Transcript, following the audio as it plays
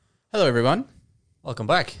Hello, everyone. Welcome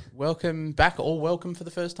back. Welcome back, or welcome for the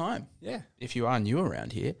first time. Yeah. If you are new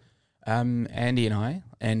around here, Andy and I.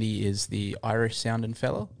 Andy is the Irish sounding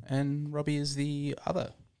fella, and Robbie is the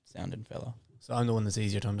other sounding fella. So I'm the one that's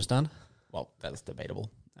easier to understand. Well, that's debatable.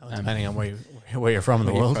 Depending on where you're from in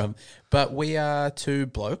the world. But we are two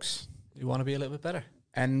blokes. You want to be a little bit better.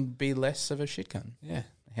 And be less of a shit cunt. Yeah.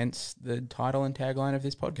 Hence the title and tagline of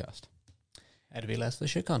this podcast. How to be less of a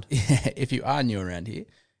shit cunt. If you are new around here,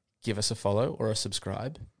 give us a follow or a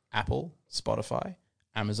subscribe. Apple, Spotify,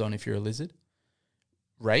 Amazon if you're a lizard.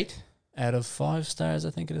 Rate. Out of 5 stars,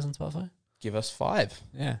 I think it is on Spotify. Give us 5.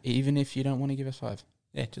 Yeah. Even if you don't want to give us 5.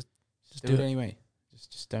 Yeah, just do it anyway.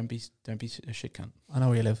 Just don't be a shit cunt. I know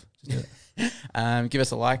where you live. Just do it. Give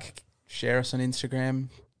us a like. Share us on Instagram.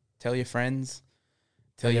 Tell your friends.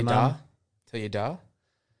 Tell your mum. Tell your da.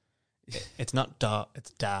 It's not da,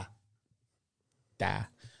 it's da. Da.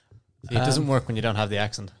 See, it doesn't work when you don't have the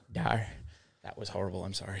accent. Da. That was horrible.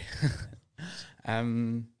 I'm sorry.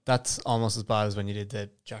 That's almost as bad as when you did the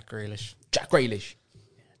Jack Grealish. Jack Grealish.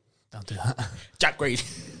 Don't do that. Jack Grealish.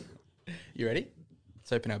 You ready?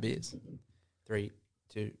 Let's open our beers. 3,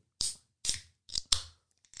 2.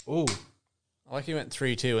 Ooh. I like you went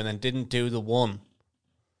 3-2 and then didn't do the 1.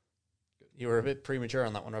 You were a bit premature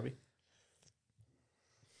on that one, Robbie.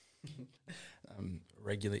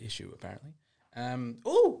 Regular issue, apparently.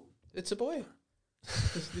 Ooh, it's a boy.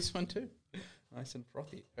 This one too. Nice and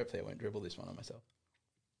frothy. Hopefully I won't dribble this one on myself.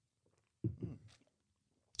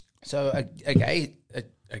 So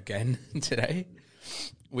again today,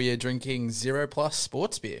 we are drinking 0 Plus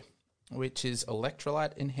Sports Beer, which is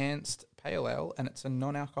electrolyte enhanced pale ale, and it's a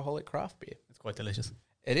non-alcoholic craft beer. It's quite delicious.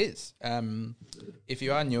 It is. If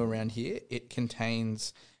you are new around here, it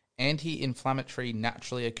contains anti-inflammatory,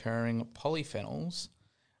 naturally occurring polyphenols,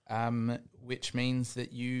 which means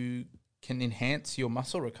that you can enhance your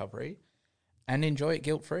muscle recovery and enjoy it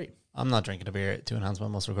guilt-free. I'm not drinking a beer to enhance my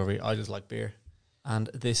muscle recovery. I just like beer. And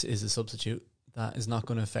this is a substitute that is not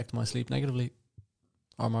going to affect my sleep negatively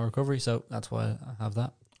or my recovery, so that's why I have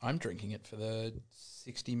that. I'm drinking it for the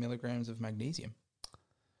 60 milligrams of magnesium.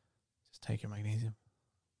 Just take your magnesium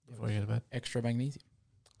before you go to bed. Extra magnesium.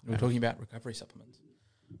 We were talking about recovery supplements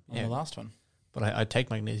on the last one. But I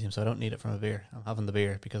take magnesium, so I don't need it from a beer. I'm having the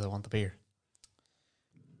beer because I want the beer.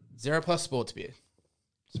 0 Plus Sports Beer.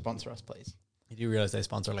 Sponsor us, please. You do realise they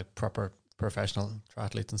sponsor like proper professional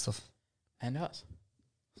triathletes and stuff? And us.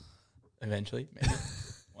 Eventually, maybe.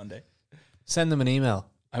 One day. Send them an email.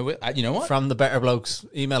 I will. You know what? From the Better Blokes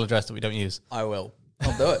email address that we don't use. I will.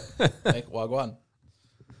 I'll do it. Make wagwan.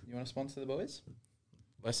 You want to sponsor the boys?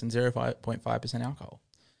 Less than 0.5% alcohol.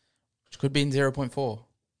 Which could be in 0.4.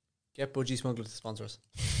 Get Budgie Smuggler to sponsor us.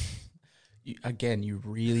 You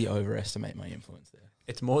really overestimate my influence there.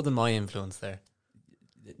 It's more than my influence there.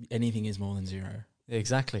 Anything is more than 0.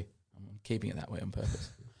 Exactly. I'm keeping it that way on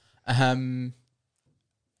purpose.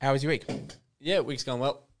 How was your week? Yeah, week's gone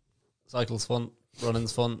well. Cycle's fun.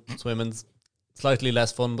 Running's fun. Swimming's slightly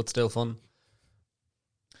less fun, but still fun.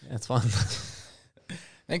 Yeah, it's fun.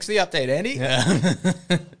 Thanks for the update, Andy. Yeah.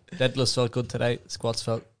 Deadlifts felt good today. Squats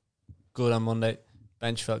felt good on Monday.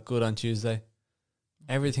 Bench felt good on Tuesday.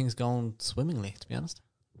 Everything's going swimmingly, to be honest.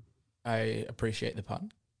 I appreciate the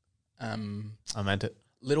pun. I meant it.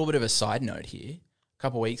 Little bit of a side note here. A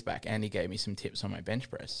couple of weeks back, Andy gave me some tips on my bench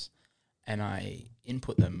press, and I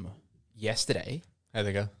input them yesterday. There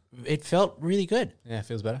they go. It felt really good. Yeah, it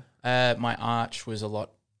feels better. My arch was a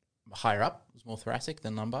lot higher up. It was more thoracic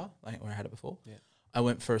than lumbar, like where I had it before. Yeah. I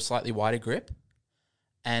went for a slightly wider grip,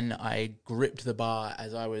 and I gripped the bar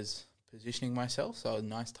as I was positioning myself, so a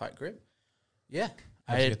nice tight grip. Yeah.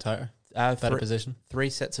 How'd you get tighter? Better position? 3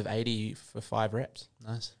 sets of 80 for 5 reps.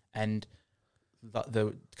 Nice. And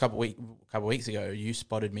the couple weeks ago, you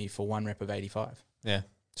spotted me for 1 rep of 85. Yeah.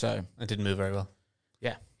 So it didn't move very well.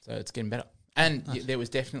 Yeah. So it's getting better. And there was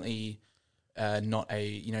definitely not a,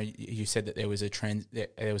 you said that there was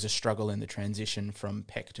a struggle in the transition from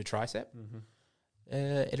pec to tricep. Mm-hmm.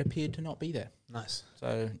 It appeared to not be there. Nice.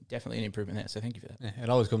 So definitely an improvement there. So thank you for that. Yeah, it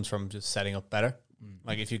always comes from just setting up better.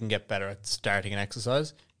 Like if you can get better at starting an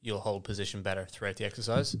exercise, you'll hold position better throughout the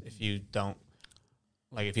exercise. If you don't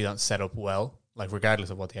set up well, like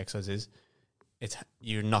regardless of what the exercise is,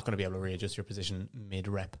 you're not going to be able to readjust your position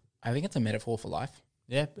mid-rep. I think it's a metaphor for life.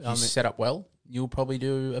 Yeah. If you set up well, you'll probably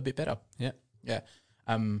do a bit better. Yeah. Yeah.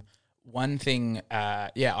 One thing,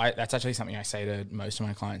 that's actually something I say to most of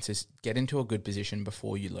my clients is get into a good position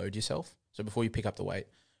before you load yourself. So before you pick up the weight.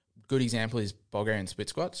 Good example is Bulgarian split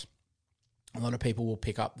squats. A lot of people will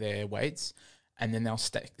pick up their weights and then they'll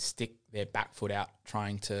stick their back foot out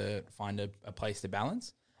trying to find a place to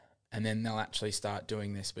balance. and then they'll actually start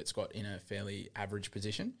doing this, but squat in a fairly average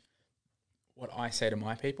position. What I say to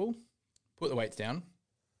my people, put the weights down,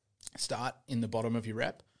 start in the bottom of your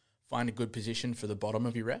rep, find a good position for the bottom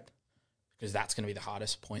of your rep, because that's going to be the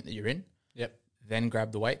hardest point that you're in. Yep. Then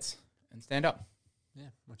grab the weights and stand up. Yeah,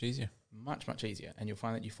 much easier. Much, much easier. And you'll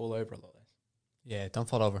find that you fall over a lot less. Yeah, don't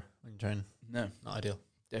fall over when you're training. No. Not ideal.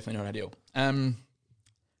 Definitely not ideal.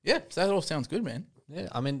 Yeah, so that all sounds good, man. Yeah,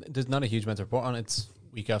 I mean, there's not a huge amount to report on. It's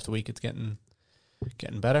week after week. It's getting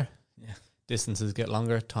better. Yeah. Distances get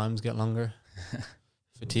longer. Times get longer.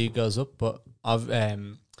 Fatigue goes up. But I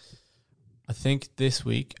think this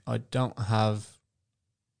week I don't have...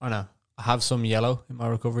 I don't know. I have some yellow in my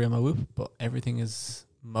recovery on my whoop, but everything is...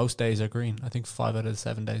 Most days are green. I think 5 out of the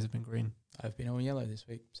 7 days have been green. I've been all yellow this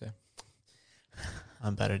week, so...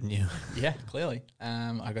 I'm better than you. Yeah, clearly.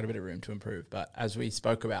 I got a bit of room to improve. But as we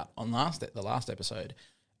spoke about on the last episode,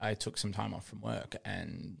 I took some time off from work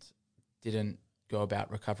and didn't go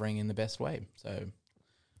about recovering in the best way. So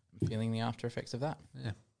I'm feeling the after effects of that.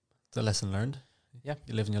 Yeah. It's a lesson learned. Yeah.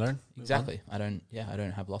 You live and you learn. Exactly. I don't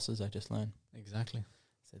have losses, I just learn. Exactly.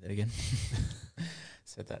 Say that again.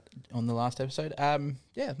 Said that on the last episode.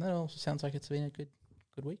 Yeah, that all sounds like it's been a good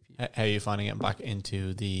week for you. How are you finding it back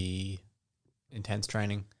into the intense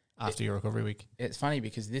training after your recovery week? It's funny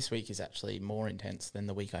because this week is actually more intense than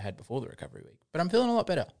the week I had before the recovery week. But I'm feeling a lot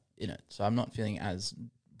better in it. So I'm not feeling as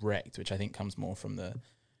wrecked, which I think comes more from the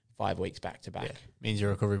 5 weeks back to back. Yeah. Means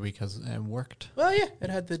your recovery week has worked. Well, yeah, it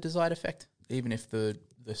had the desired effect, even if the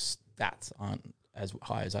stats aren't as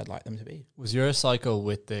high as I'd like them to be. Was your cycle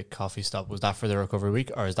with the coffee stop, was that for the recovery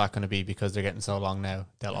week, or is that going to be because they're getting so long now,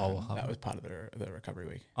 they'll all have... That was part of the recovery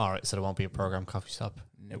week. All right, so there won't be a program coffee stop?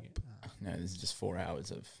 Nope. No, this is just 4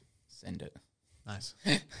 hours of send it. Nice.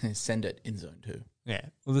 Send it in zone 2. Yeah.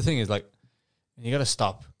 Well, the thing is, like, when you got to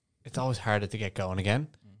stop, it's always harder to get going again.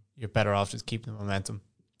 You're better off just keeping the momentum.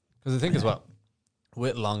 Because the thing as well,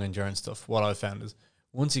 with long endurance stuff, what I've found is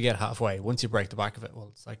once you get halfway, once you break the back of it, well,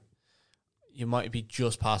 it's like you might be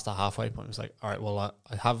just past that halfway point. It's like, all right, well,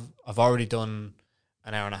 I've already done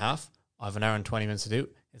an hour and a half. I have an hour and 20 minutes to do.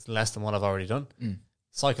 It's less than what I've already done.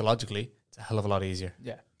 Psychologically, it's a hell of a lot easier.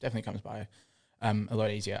 Yeah, definitely comes by a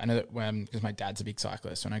lot easier. I know that because my dad's a big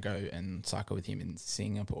cyclist, when I go and cycle with him in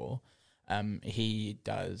Singapore, he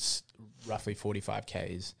does roughly 45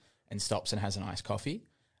 Ks and stops and has an iced coffee.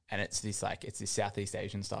 And it's this Southeast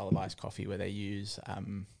Asian style of iced coffee where they use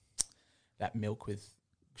that milk with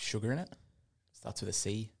sugar in it. Starts with a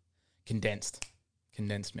C, condensed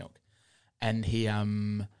milk, and he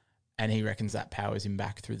reckons that powers him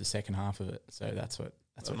back through the second half of it. So that's what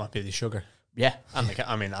Might be the sugar. Yeah, and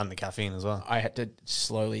the caffeine as well. I had to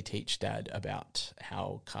slowly teach Dad about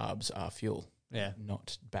how carbs are fuel. Yeah,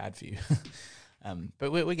 not bad for you.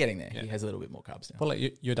 But we're getting there. Yeah. He has a little bit more carbs now. Well,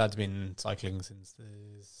 like your dad's been cycling since the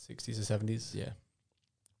 60s or 70s. Yeah,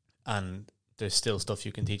 and there's still stuff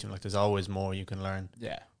you can teach him. Like there's always more you can learn.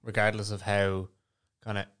 Yeah, regardless of how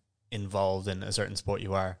kind of involved in a certain sport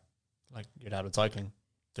you are. Like your dad with cycling,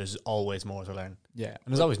 there's always more to learn. Yeah,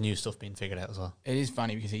 and there's always new stuff being figured out as well. It is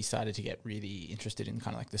funny because he started to get really interested in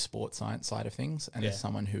kind of like the sports science side of things, and as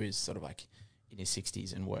someone who is sort of like in his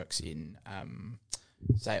 60s and works in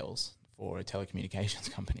sales for a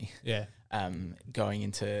telecommunications company. Yeah.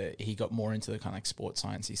 He got more into the kind of like sports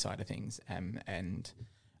sciencey side of things, and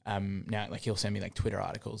now like he'll send me like Twitter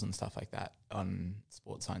articles and stuff like that on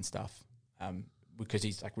sports science stuff, because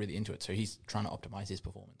he's like really into it. So he's trying to optimize his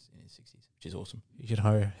performance in his 60s, which is awesome. You should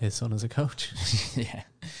hire his son as a coach. Yeah,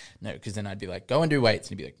 no, because then I'd be like, go and do weights,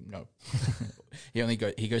 and he'd be like, no.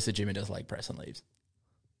 He goes to the gym and does leg press and leaves.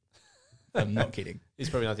 I'm not kidding. He's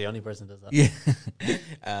probably not the only person who does that.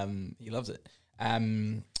 Yeah. He loves it.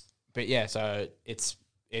 But yeah, so it's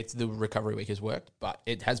the recovery week has worked, but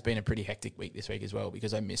it has been a pretty hectic week this week as well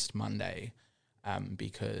because I missed Monday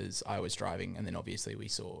because I was driving, and then obviously we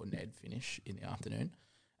saw Nedd finish in the afternoon.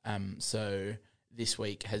 So this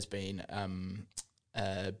week has been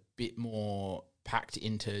a bit more packed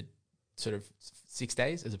into sort of 6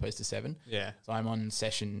 days as opposed to 7. Yeah. So I'm on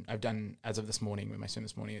session. I've done, as of this morning, with my swim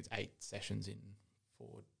this morning, it's 8 sessions in 4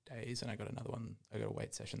 days, and I got another one. I got a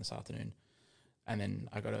weight session this afternoon, and then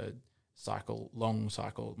I got a long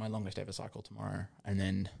cycle, my longest ever cycle tomorrow, and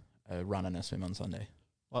then a run and a swim on Sunday.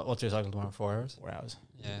 What's your cycle tomorrow? 4 hours? 4 hours.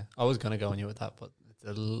 Yeah. I was going to go on you with that, but it's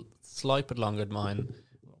a slight bit longer than mine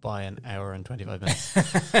by an hour and 25 minutes.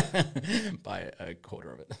 By a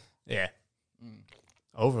quarter of it. Yeah.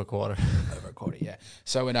 Over a quarter. Over a quarter, yeah.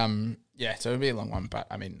 So so it'll be a long one, but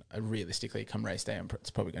I mean, realistically, come race day,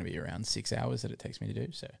 it's probably going to be around 6 hours that it takes me to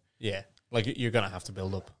do. So yeah, like you're going to have to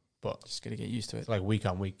build up, but just got to get used to it. It's like week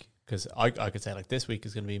on week, because I could say like this week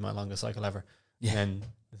is going to be my longest cycle ever. Yeah. And then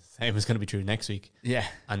the same is going to be true next week. Yeah.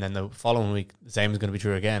 And then the following week, the same is going to be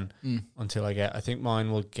true again Mm. until I think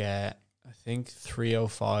mine will get,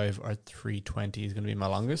 305 or 320 is going to be my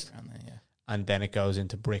longest. Around there, yeah. And then it goes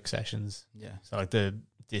into brick sessions. Yeah. So like the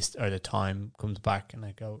time comes back and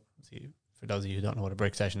I go, see, for those of you who don't know what a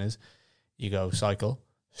brick session is, you go cycle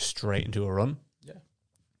straight into a run. Yeah.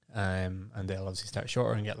 And they'll obviously start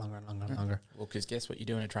shorter and get longer and longer and longer. Well, because guess what you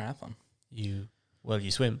do in a triathlon? You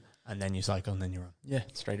swim and then you cycle and then you run. Yeah,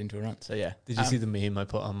 straight into a run. So yeah. Did you see the meme I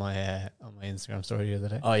put on my Instagram story the other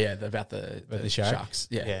day? Oh yeah, about the sharks.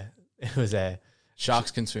 Yeah. Yeah. It was Sharks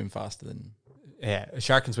can swim faster than... Yeah, a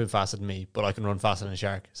shark can swim faster than me, but I can run faster than a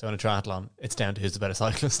shark. So in a triathlon, it's down to who's the better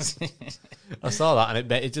cyclist. I saw that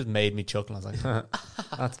and it just made me chuckle. I was like,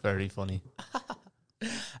 that's very funny.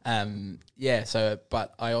 Yeah, so,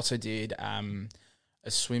 but I also did a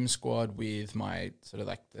swim squad with my sort of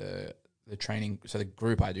like the training, so the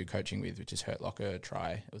group I do coaching with, which is Hurt Locker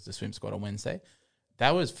Try. It was the swim squad on Wednesday.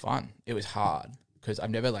 That was fun. It was hard because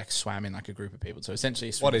I've never like swam in like a group of people. So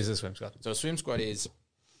essentially, What is a swim squad? So a swim squad is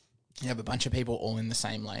you have a bunch of people all in the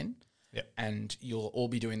same lane, and you'll all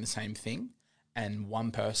be doing the same thing, and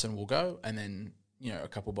one person will go, and then a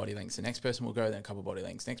couple body lengths, the next person will go, then a couple body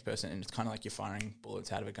lengths, next person, and it's kind of like you're firing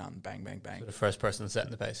bullets out of a gun, bang, bang, bang. So the first person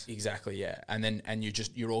setting the pace. Exactly, yeah, and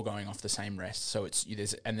you're all going off the same rest, so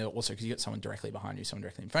and then also because you got someone directly behind you, someone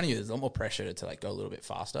directly in front of you, there's a lot more pressure to like go a little bit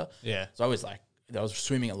faster. Yeah. So I was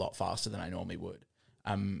swimming a lot faster than I normally would,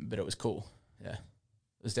 but it was cool. Yeah,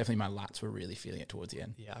 it was definitely, my lats were really feeling it towards the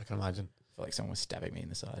end. Yeah, I can imagine. I felt like someone was stabbing me in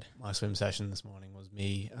the side. My swim session this morning was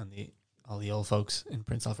me and all the old folks in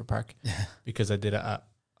Prince Alfred Park because I did it at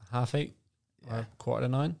 8:30 or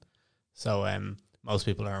 8:45. So most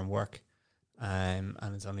people are in work, and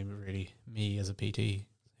it's only really me as a PT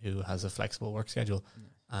who has a flexible work schedule,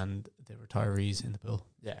 and the retirees in the pool.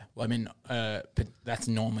 Yeah, well, I mean, but that's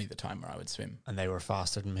normally the time where I would swim, and they were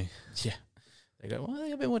faster than me. Yeah, they go, well, they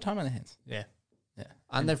have a bit more time on their hands. Yeah, yeah,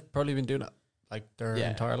 and they've probably been doing it like their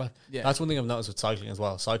entire life. Yeah, that's one thing I've noticed with cycling as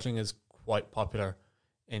well. Cycling is quite popular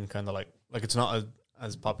in kind of like it's not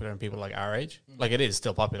as popular in people like our age. Like it is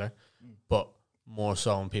still popular, but more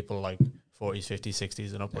so in people like 40s, 50s,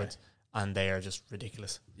 60s and upwards. Yeah. And they are just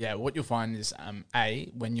ridiculous. Yeah, what you'll find is,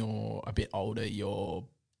 when you're a bit older, your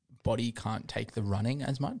body can't take the running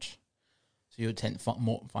as much. So you'll tend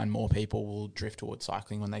to find more people will drift towards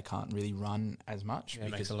cycling when they can't really run as much. Yeah,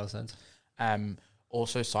 it makes a lot of sense.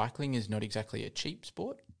 Also, cycling is not exactly a cheap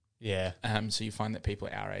sport. Yeah. So you find that people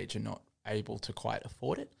our age are not able to quite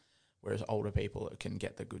afford it, whereas older people can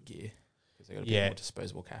get the good gear because they got a bit more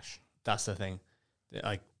disposable cash. That's the thing.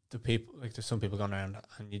 Like the people, like there's some people going around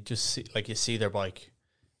and you just see, like you see their bike,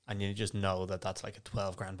 and you just know that that's like a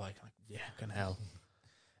 12 grand bike. Like, yeah, fucking hell.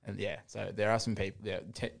 And so there are some people. Yeah,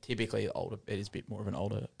 typically older. It is a bit more of an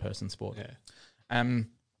older person sport. Yeah.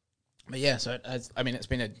 But yeah, so it's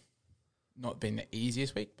been not been the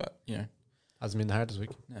easiest week, but hasn't been the hardest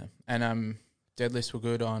week. No, and deadlifts were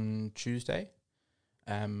good on Tuesday.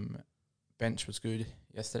 Bench was good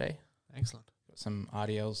yesterday. Excellent. Got some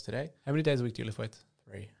RDLs today. How many days a week do you lift weights?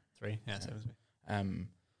 3. Yeah, same as me.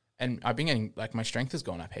 And I've been getting, like, my strength has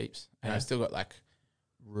gone up heaps, and I've still got like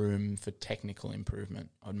room for technical improvement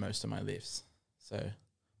on most of my lifts. So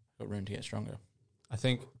I've got room to get stronger. I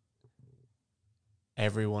think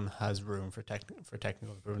everyone has room for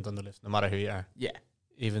technical improvement on the lift, no matter who you are. Yeah.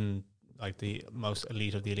 Even like the most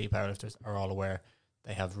elite of the elite powerlifters are all aware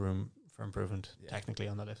they have room for improvement technically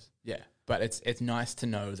on the lifts. Yeah, but it's nice to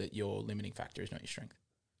know that your limiting factor is not your strength.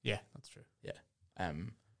 Yeah, that's true. Yeah.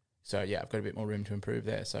 So yeah, I've got a bit more room to improve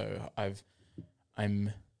there. So I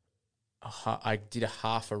did a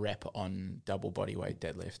half a rep on double body weight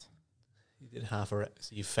deadlift. You did half a rep,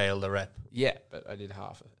 so you failed a rep. Yeah, but I did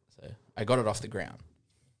half of it. So I got it off the ground.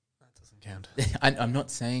 That doesn't count. I'm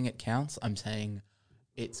not saying it counts. I'm saying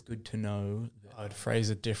it's good to know. I would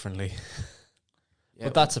phrase it differently. Yeah,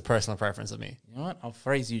 but that's a personal preference of me. You know what? I'll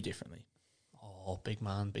phrase you differently. Oh, big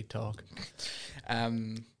man, big talk.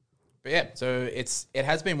 But yeah, so it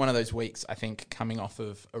has been one of those weeks, I think, coming off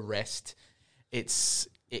of a rest.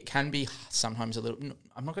 It can be sometimes a little,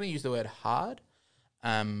 I'm not going to use the word hard,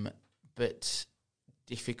 but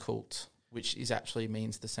difficult, which actually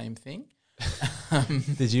means the same thing.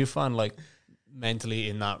 Did you find like mentally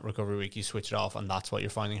in that recovery week you switch it off and that's what you're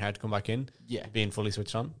finding hard to come back in? Yeah. Being fully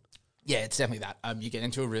switched on? Yeah, it's definitely that. You get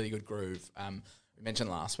into a really good groove. We mentioned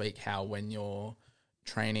last week how when you're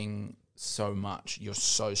training so much, you're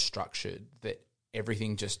so structured that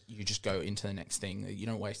everything you just go into the next thing. You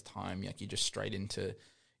don't waste time. Like you just straight into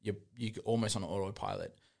you almost on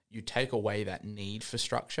autopilot. you take away that need for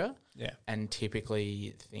structure. Yeah. And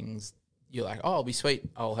typically things, you're like, oh, I'll be sweet.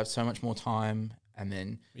 I'll have so much more time. And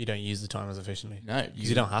then You don't use the time as efficiently. no, Because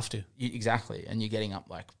you don't have to. exactly. And you're getting up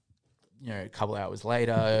like, a couple hours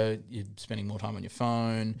later, you're spending more time on your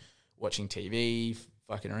phone, watching TV,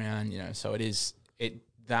 fucking around, so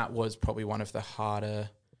that was probably one of the harder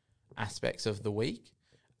aspects of the week.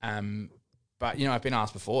 But, I've been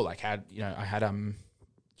asked before, like I had,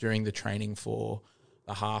 during the training for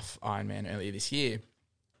the half Ironman earlier this year,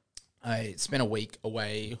 I spent a week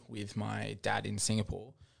away with my dad in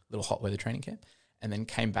Singapore, little hot weather training camp, and then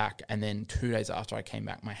came back. And then 2 days after I came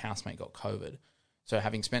back, my housemate got COVID. So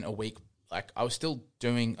having spent a week, I was still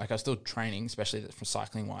training, especially for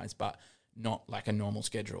cycling wise, but not like a normal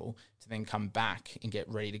schedule, to then come back and get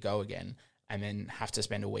ready to go again and then have to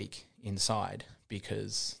spend a week inside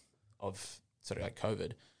because of sort of like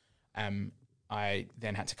COVID. I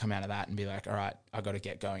then had to come out of that and be like, all right, I got to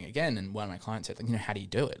get going again. And one of my clients said, how do you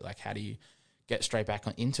do it? Like, how do you get straight back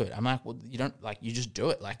into it? I'm like, well, you don't, you just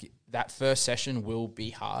do it. Like, that first session will be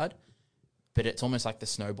hard, but it's almost like the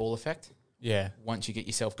snowball effect. Yeah. Once you get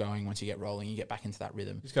yourself going, once you get rolling, you get back into that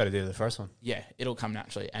rhythm. You just got to do the first one. Yeah, it'll come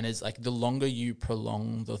naturally. And it's like the longer you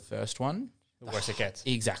prolong the first one, The worse it gets.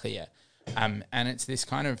 Exactly, yeah. And it's this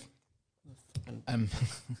kind of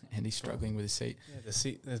Andy's struggling with his seat. Yeah,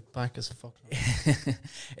 the back is fucked.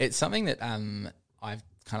 It's something that I've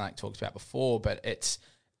kind of like talked about before, but it's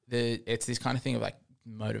this kind of thing of like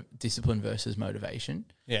discipline versus motivation.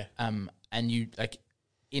 Yeah. And you like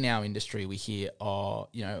in our industry we hear,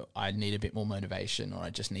 I need a bit more motivation, or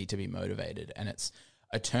I just need to be motivated, and it's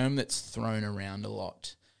a term that's thrown around a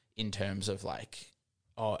lot in terms of like,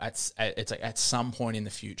 it's like at some point in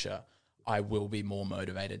the future I will be more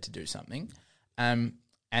motivated to do something. And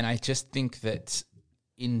I just think that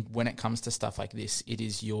when it comes to stuff like this, it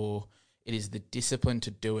is the discipline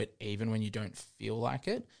to do it even when you don't feel like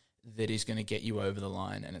it that is going to get you over the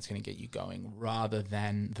line, and it's going to get you going, rather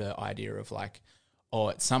than the idea of like,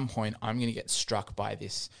 at some point I'm going to get struck by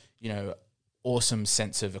this, awesome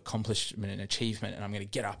sense of accomplishment and achievement, and I'm going to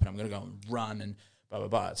get up and I'm going to go and run and blah, blah,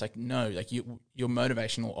 blah. It's like, no, like your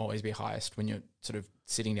motivation will always be highest when you're sort of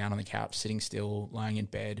sitting down on the couch, sitting still, lying in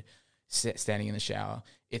bed, standing in the shower.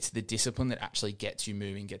 It's the discipline that actually gets you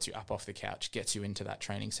moving, gets you up off the couch, gets you into that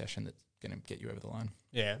training session that's going to get you over the line.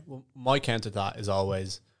 Yeah. Well, my counter to that is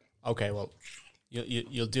always, okay, well,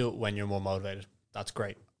 you'll do it when you're more motivated. That's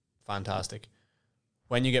great. Fantastic.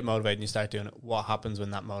 When you get motivated and you start doing it, what happens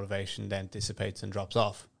when that motivation then dissipates and drops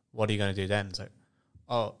off? What are you going to do then? It's like,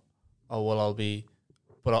 well, I'll be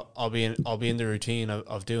in the routine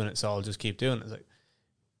of doing it, so I'll just keep doing it. It's like,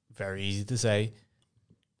 very easy to say,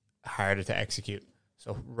 harder to execute.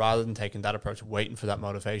 So rather than taking that approach, waiting for that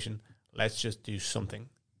motivation, let's just do something.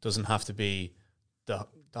 Doesn't have to be the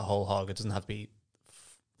whole hog. It doesn't have to be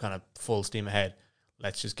kind of full steam ahead.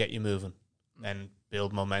 Let's just get you moving and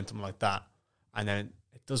build momentum like that. And then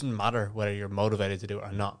it doesn't matter whether you're motivated to do it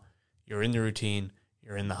or not. You're in the routine.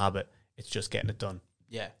 You're in the habit. It's just getting it done.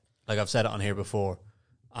 Yeah. Like I've said it on here before,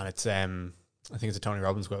 and it's I think it's a Tony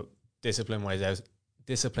Robbins quote: discipline weighs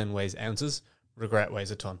ounces, regret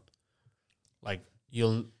weighs a ton. Like,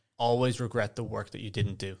 you'll always regret the work that you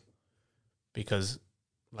didn't do, because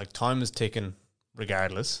like time is ticking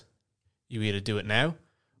regardless. You either do it now,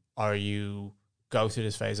 or you go through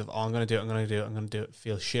this phase of, I'm going to do it,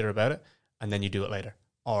 feel shitter about it, and then you do it later.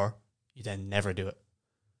 Or you then never do it.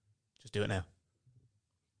 Just do it now.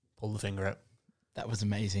 Pull the finger out. That was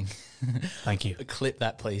amazing. Thank you. Clip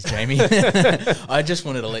that, please, Jamie. I just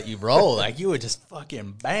wanted to let you roll. Like, you were just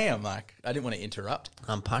fucking bam. Like, I didn't want to interrupt.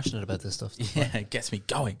 I'm passionate about this stuff. Yeah, it gets me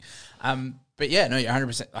going. But yeah, no, you're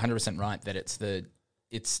 100% right that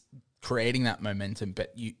it's creating that momentum.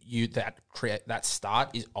 But that start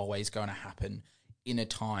is always going to happen in a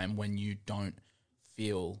time when you don't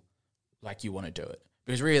feel like you want to do it,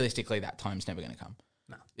 because realistically, that time's never going to come.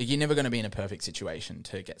 No, you're never going to be in a perfect situation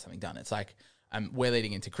to get something done. It's like, we're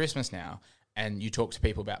leading into Christmas now, and you talk to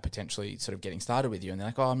people about potentially sort of getting started with you, and they're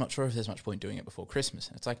like, I'm not sure if there's much point doing it before Christmas.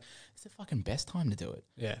 And it's like, it's the fucking best time to do it.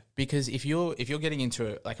 Yeah. Because if you're getting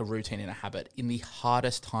into a routine and a habit in the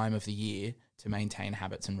hardest time of the year to maintain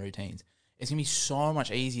habits and routines, it's going to be so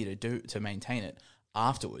much easier to maintain it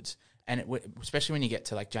afterwards. And especially when you get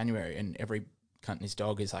to like January and every cunt and his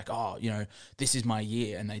dog is like, this is my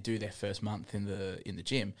year, and they do their first month in the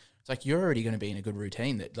gym. It's like, you're already going to be in a good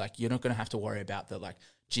routine that like you're not going to have to worry about the like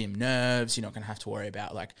gym nerves. You're not going to have to worry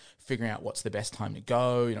about like figuring out what's the best time to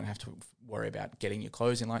go. You don't have to worry about getting your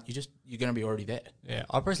clothes in line. You're going to be already there. Yeah,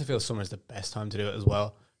 I personally feel summer is the best time to do it as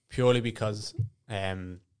well, purely because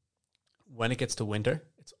when it gets to winter,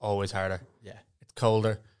 it's always harder. Yeah, it's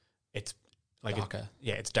colder. it's like Darker.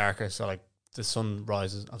 it's darker. So like the sun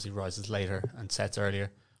rises later and sets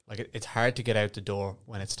earlier. Like it's hard to get out the door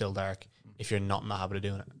when it's still dark if you're not in the habit of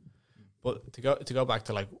doing it. But to go back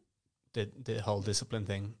to like the whole discipline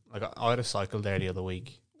thing, like I had a cycle there the other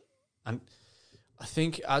week, and I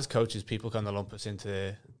think as coaches, people kind of lump us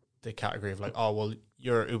into the category of like, oh well,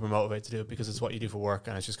 you're uber motivated to do it because it's what you do for work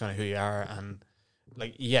and it's just kind of who you are. And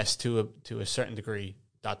like, yes, to a certain degree,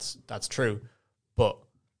 that's true, but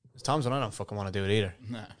there's times when I don't fucking want to do it either.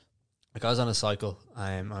 No. Like I was on a cycle,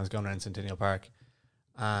 I was going around Centennial Park,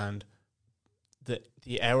 and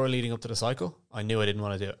the hour leading up to the cycle, I knew I didn't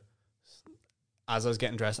want to do it. As I was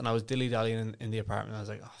getting dressed, and I was dilly-dallying in the apartment, I was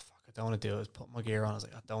like, oh, fuck, I don't want to do it. I was putting my gear on. I was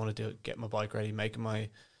like, I don't want to do it. Get my bike ready, making my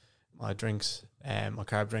drinks, my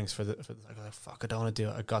carb drinks for the I was like, fuck, I don't want to do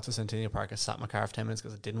it. I got to Centennial Park. I sat in my car for 10 minutes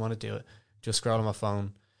because I didn't want to do it. Just scrolling my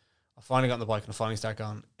phone. I finally got on the bike and I finally started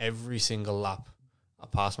going. Every single lap, I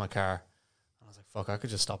passed my car. And I was like, fuck, I could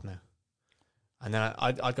just stop now. And then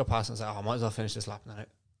I'd go past and say, oh, I might as well finish this lap. And then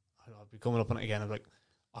I'd be coming up on it again. I'd be like,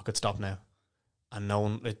 I could stop now. And no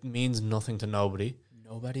one, it means nothing to nobody.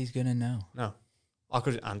 Nobody's going to know. No. I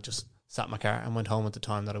could, and just sat in my car and went home at the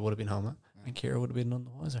time that I would have been home at. And Kira would have been none the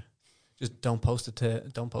wiser. Just don't post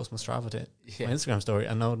my Strava to my Instagram story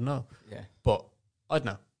and no one would know. Yeah. But I'd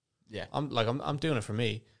know. Yeah. I'm doing it for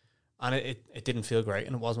me. And it didn't feel great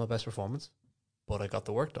and it was my best performance. But I got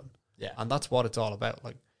the work done. Yeah. And that's what it's all about.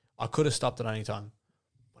 Like, I could have stopped at any time.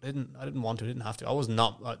 But I didn't want to, I didn't have to. I was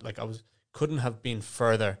not, like, couldn't have been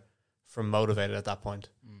further from motivated at that point.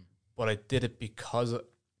 But I did it because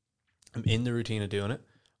I'm in the routine of doing it.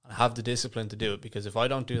 I have the discipline to do it, because if I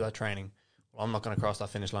don't do that training, well, I'm not going to cross that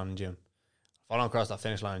finish line in June. If I don't cross that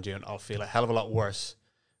finish line in June, I'll feel a hell of a lot worse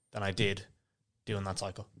than I did doing that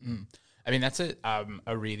cycle. I mean, that's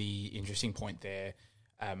a really interesting point there,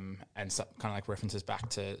 and so, kind of like references back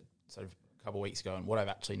to sort of a couple of weeks ago, and what I've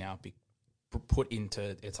actually now put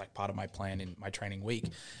into, it's like part of my plan in my training week,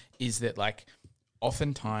 is that like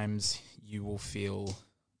oftentimes you will feel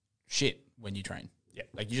shit when you train. Yeah,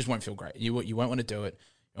 like you just won't feel great. You won't want to do it.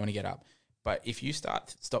 You want to get up. But if you stop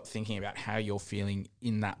thinking about how you're feeling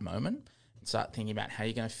in that moment and start thinking about how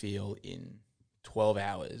you're going to feel in 12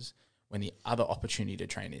 hours when the other opportunity to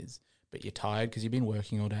train is, but you're tired because you've been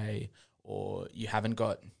working all day, or you haven't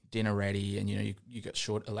got dinner ready, and you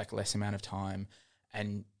got less amount of time,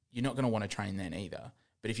 and you're not going to want to train then either.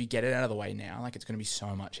 But if you get it out of the way now, like, it's going to be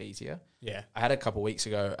so much easier. Yeah. I had a couple of weeks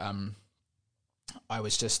ago, I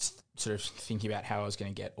was just sort of thinking about how I was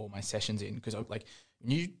going to get all my sessions in, because like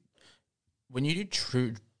when you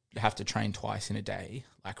have to train twice in a day,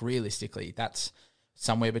 like realistically, that's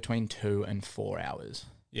somewhere between 2 and 4 hours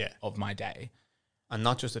of my day. And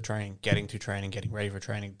not just the training, getting to training, getting ready for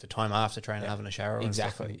training, the time after training, having a shower.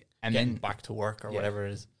 Exactly. And then back to work or whatever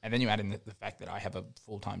it is. And then you add in the fact that I have a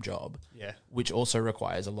full-time job, which also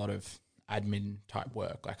requires a lot of admin type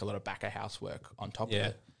work, like a lot of back of house work on top of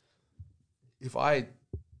it. If I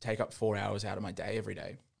take up 4 hours out of my day every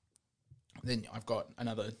day, then I've got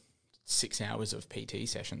another 6 hours of PT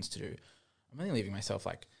sessions to do. I'm only leaving myself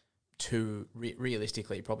like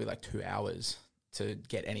realistically, probably like 2 hours to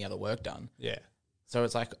get any other work done. Yeah. So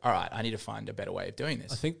it's like, all right, I need to find a better way of doing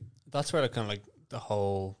this. I think that's where kind of like the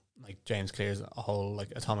whole, like James Clear's whole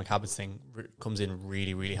like atomic habits thing comes in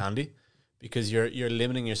really, really handy, because you're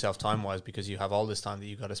limiting yourself time wise, because you have all this time that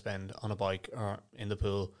you got to spend on a bike or in the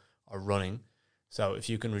pool or running. So if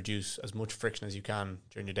you can reduce as much friction as you can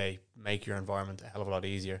during your day, make your environment a hell of a lot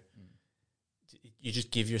easier. You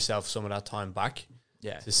just give yourself some of that time back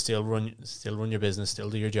to still run your business, still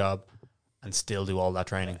do your job, and still do all that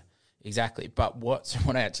training. Yeah. Exactly. But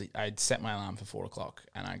I'd set my alarm for 4:00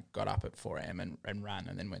 and I got up at 4 a.m. and ran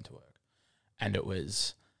and then went to work. And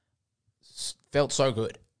it felt so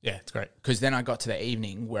good. Yeah, it's great. Because then I got to the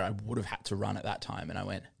evening where I would have had to run at that time, and I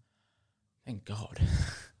went, thank God.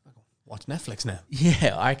 Watch Netflix now.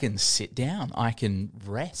 Yeah, I can sit down. I can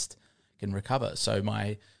rest, can recover. So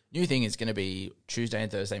my new thing is going to be Tuesday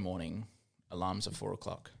and Thursday morning, alarms at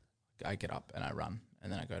 4:00. I get up and I run,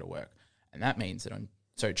 and then I go to work. And that means that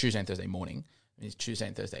so Tuesday and Thursday morning means Tuesday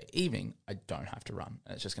and Thursday evening, I don't have to run.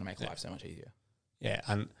 And it's just going to make life so much easier. Yeah,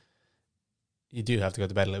 and you do have to go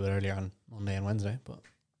to bed a little bit earlier on Monday and Wednesday, but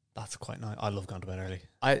that's quite nice. I love going to bed early.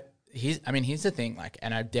 Here's the thing, like,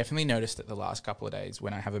 and I've definitely noticed it the last couple of days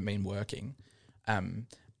when I haven't been working, and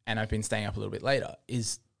I've been staying up a little bit later,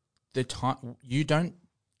 is the time you don't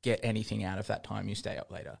get anything out of that time you stay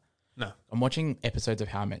up later. No. I'm watching episodes of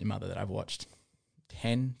How I Met Your Mother that I've watched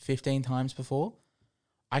 10, 15 times before.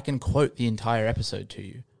 I can quote the entire episode to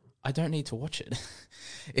you. I don't need to watch it.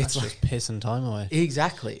 It's just pissing time away.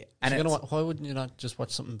 Exactly. And Why wouldn't you not just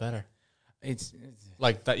watch something better? It's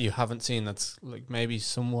like that you haven't seen that's like maybe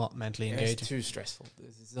somewhat mentally engaging. It's too stressful.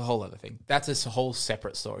 This is a whole other thing. That's a whole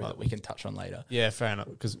separate story that we can touch on later. Yeah, fair enough.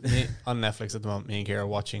 Because on Netflix at the moment, me and Kira are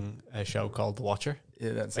watching a show called The Watcher.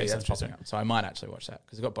 Yeah, that's popping up. So I might actually watch that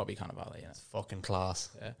because it's got Bobby Cannavale in it. It's fucking class.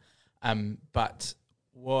 Yeah. But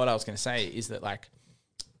what I was going to say is that like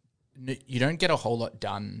you don't get a whole lot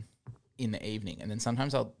done in the evening, and then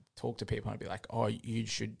sometimes I'll talk to people and I'll be like, "Oh, you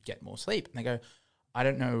should get more sleep," and they go, I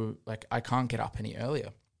don't know, like, I can't get up any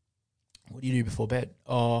earlier. What do you do before bed?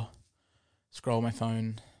 Oh, scroll my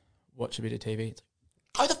phone, watch a bit of TV. It's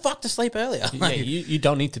like, go the fuck to sleep earlier. Yeah, you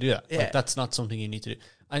don't need to do that. Yeah. Like, that's not something you need to do.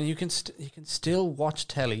 And you can still watch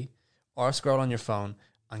telly or scroll on your phone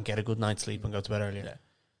and get a good night's sleep and go to bed earlier. Yeah.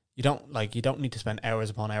 You don't need to spend hours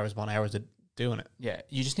upon hours upon hours doing it. Yeah,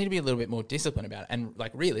 you just need to be a little bit more disciplined about it. And,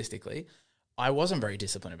 like, realistically, I wasn't very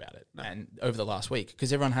disciplined about it and over the last week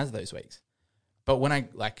because everyone has those weeks. But when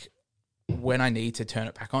I need to turn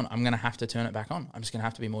it back on, I'm going to have to turn it back on. I'm just going to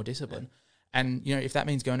have to be more disciplined. And, you know, if that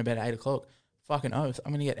means going to bed at 8 o'clock, fucking oath,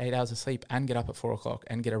 I'm going to get 8 hours of sleep and get up at 4 o'clock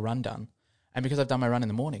and get a run done. And because I've done my run in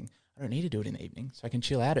the morning, I don't need to do it in the evening, so I can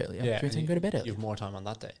chill out earlier. Yeah, and go to bed early. You have more time on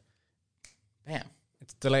that day. Bam.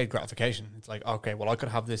 It's delayed gratification. It's like, okay, well, I could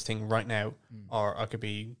have this thing right now, or I could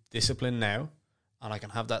be disciplined now, and I can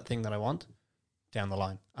have that thing that I want down the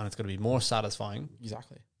line. And it's going to be more satisfying.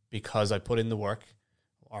 Exactly. Because I put in the work,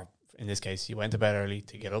 or in this case, you went to bed early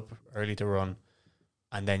to get up early to run,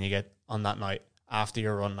 and then you get on that night after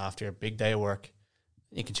your run, after a big day of work,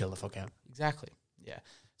 you can chill the fuck out. Exactly. Yeah.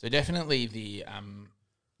 So definitely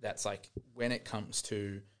that's like when it comes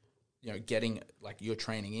to, you know, getting like your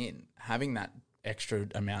training in, having that extra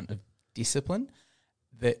amount of discipline,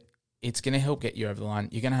 that it's going to help get you over the line.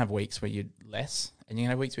 You're going to have weeks where you're less, and you're going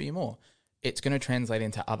to have weeks where you're more. It's going to translate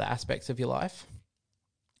into other aspects of your life.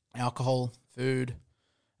 Alcohol, food,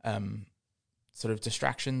 sort of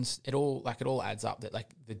distractions, it all adds up, that like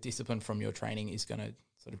the discipline from your training is going to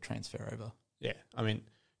sort of transfer over. Yeah. I mean,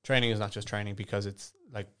 training is not just training because it's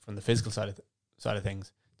like from the physical side of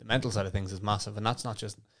things, the mental side of things is massive. And that's not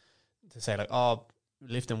just to say like, oh,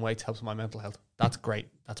 lifting weights helps my mental health. That's great.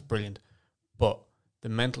 That's brilliant. But the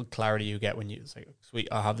mental clarity you get when you say, sweet,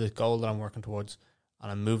 I have this goal that I'm working towards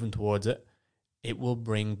and I'm moving towards it, it will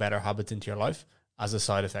bring better habits into your life as a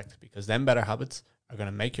side effect, because then better habits are going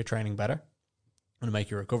to make your training better, going to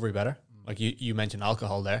make your recovery better. Like you mentioned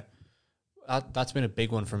alcohol there. That's been a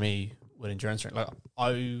big one for me with endurance training. Like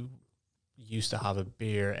I used to have a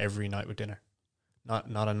beer every night with dinner. Not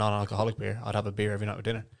a non-alcoholic beer. I'd have a beer every night with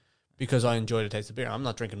dinner because I enjoyed the taste of beer. I'm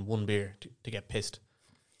not drinking one beer to get pissed.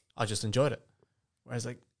 I just enjoyed it. Whereas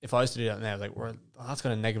like if I was to do that now, like that's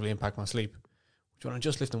going to negatively impact my sleep. Which when I'm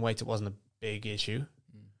just lifting weights, it wasn't a big issue.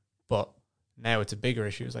 But now it's a bigger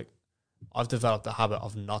issue. It's like I've developed the habit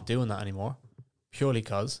of not doing that anymore purely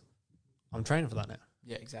because I'm training for that now.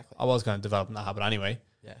 Yeah, exactly. I was going to develop that habit anyway.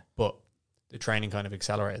 Yeah. But the training kind of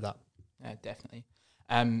accelerated that. Yeah, definitely.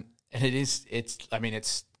 And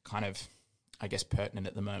it's kind of, I guess, pertinent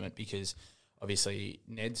at the moment because obviously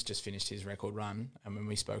Nedd's just finished his record run, and when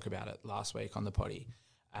we spoke about it last week on the potty,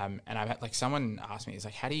 and I've had like someone asked me, it's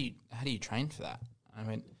like, how do you train for that? I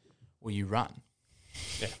went, well, you run.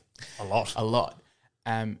 Yeah, a lot.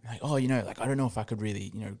 Like, oh, you know, like I don't know if I could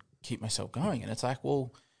really, you know, keep myself going, and it's like,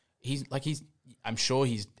 well, I'm sure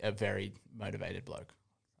he's a very motivated bloke.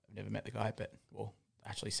 I've never met the guy, but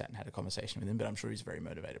actually sat and had a conversation with him, but I'm sure he's a very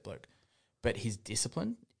motivated bloke. But his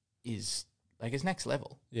discipline is like his next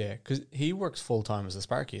level. Yeah, because he works full time as a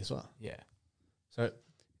Sparky as well. Yeah. So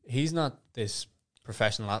he's not this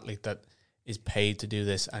professional athlete that is paid to do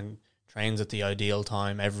this and trains at the ideal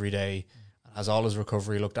time every day and has all his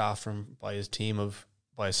recovery looked after him by his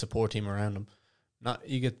support team around him.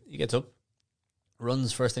 He gets up,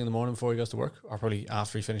 runs first thing in the morning before he goes to work, or probably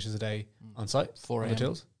after he finishes the day on site, 4 on the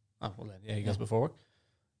tools. Oh, well then, yeah, he goes before work.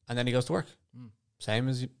 And then he goes to work. Same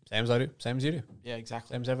as I do, same as you do. Yeah,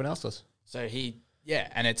 exactly. Same as everyone else does. So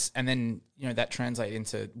and then, you know, that translates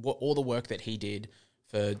into all the work that he did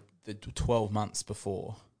for the 12 months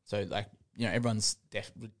before. So like, you know,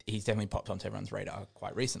 he's definitely popped onto everyone's radar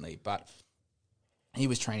quite recently, but he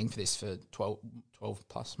was training for this for 12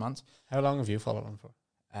 plus months. How long have you followed him for?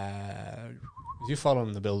 You followed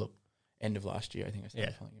him the build up? End of last year, I think I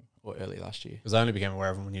started following him, or early last year. Because I only became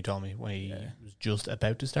aware of him when you told me when he was just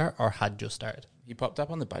about to start or had just started. He popped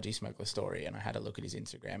up on the Budgie Smuggler story, and I had a look at his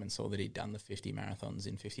Instagram and saw that he'd done the 50 marathons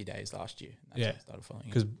in 50 days last year. And that's when I started following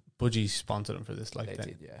him. Because Budgie sponsored him for this. Like they that.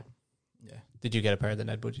 did, yeah. Did you get a pair of the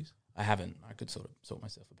Nedd Budgies? I haven't. I could sort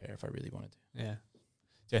myself a pair if I really wanted to. Yeah.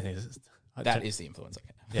 Do you think this is, That is the influence I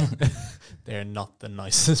can have. yeah. They're not the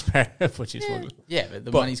nicest pair of what you smuggling. Yeah, but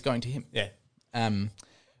the money's going to him. Yeah.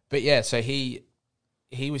 But yeah, so he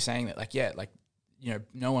was saying that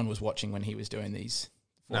no one was watching when he was doing these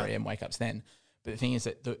 4 a.m. wake ups then. But the thing is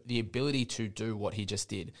that the ability to do what he just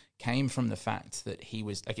did came from the fact that he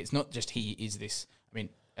was it's not just he is this. I mean,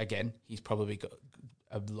 again, he's probably got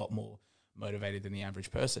a lot more motivated than the average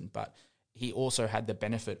person, but he also had the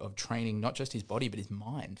benefit of training not just his body but his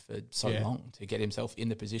mind for so long to get himself in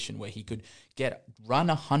the position where he could run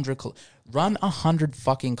 100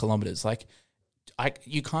 fucking kilometers.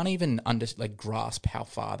 You can't even grasp how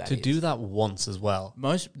far that is. To do that once as well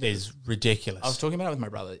is ridiculous. I was talking about it with my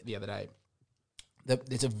brother the other day.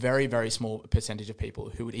 There's a very, very small percentage of people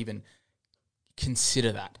who would even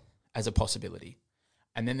consider that as a possibility.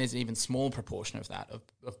 And then there's an even small proportion of that,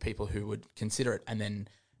 of people who would consider it and then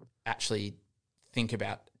actually think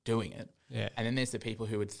about doing it. Yeah. And then there's the people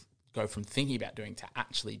who would go from thinking about doing to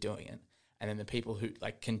actually doing it. And then the people who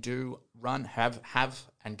can have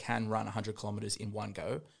and can run 100 kilometers in one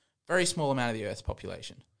go, very small amount of the Earth's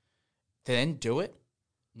population. To then do it,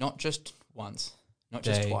 not just once, not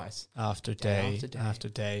just twice. After day after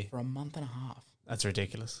day. For a month and a half. That's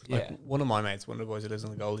ridiculous. Yeah. One of my mates, one of the boys that lives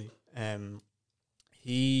in the Goldie,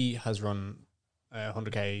 he has run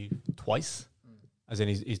 100k twice. As in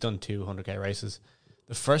he's done 2 100k races.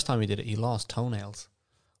 The first time he did it, he lost toenails.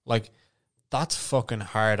 That's fucking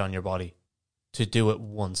hard on your body to do it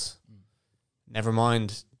once. Never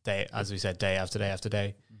mind day, as we said, day after day after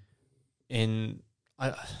day. I'm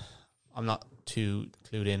not too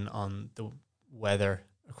clued in on the weather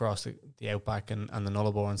across the outback and the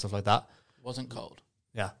Nullarbor and stuff like that. It wasn't cold.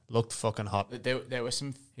 Yeah, looked fucking hot. There were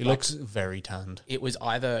some... He looks very tanned. It was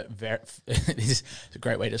either this is a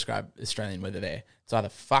great way to describe Australian weather there. It's either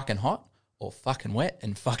fucking hot or fucking wet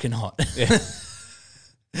and fucking hot. Yeah.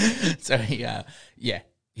 So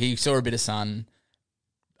he saw a bit of sun,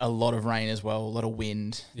 a lot of rain as well, a lot of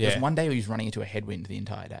wind. Yeah. There was one day he was running into a headwind the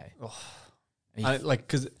entire day. Oh.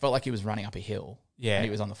 Because felt like he was running up a hill. Yeah, and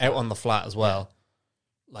he was on the flat. out on the flat as well.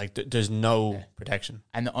 There's no protection,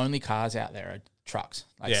 and the only cars out there are trucks,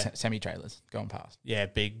 semi trailers going past. Yeah,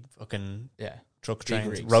 big fucking truck Big trains,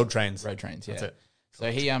 rigs. road trains. Road trains. Yeah. That's it. So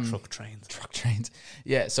he truck trains. Truck trains.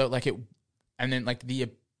 Yeah. So and then the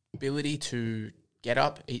ability to get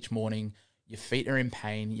up each morning, your feet are in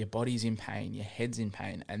pain, your body's in pain, your head's in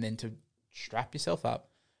pain, and then to strap yourself up,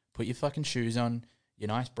 put your fucking shoes on, your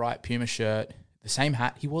nice bright Puma shirt, the same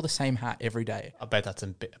hat. He wore the same hat every day. I bet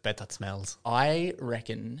that smells. I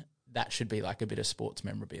reckon that should be a bit of sports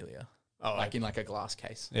memorabilia. Oh, in a glass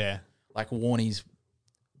case. Yeah. Like Warnie's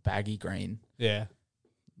baggy green. Yeah.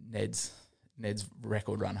 Nedd's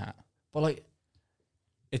record run hat. But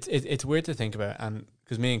it's weird to think about, and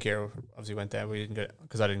because me and Kira obviously went down,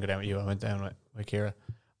 because I didn't go down with you, I went down with Kira,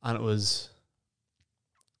 and it was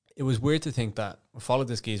weird to think that I followed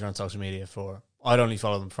this geezer on social media I'd only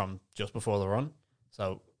followed them from just before the run,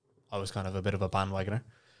 so I was kind of a bit of a bandwagoner,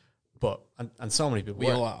 but and so many people we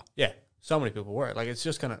all are. Yeah, so many people were. It's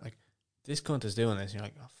just kind of this cunt is doing this, and you're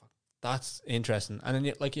like, oh fuck, that's interesting. And then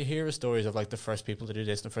you hear the stories of the first people to do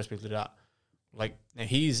this and the first people to do that. Now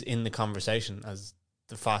he's in the conversation as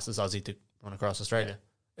the fastest Aussie to run across Australia. Yeah.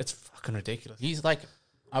 It's fucking ridiculous. He's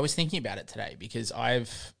I was thinking about it today because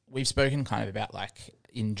we've spoken kind of about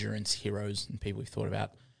endurance heroes and people we've thought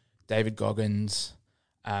about. David Goggins,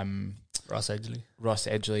 Ross Edgley,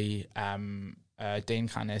 Dean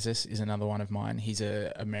Karnezis is another one of mine. He's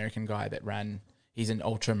an American guy that he's an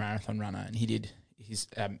ultra marathon runner, and he did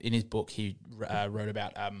in his book he wrote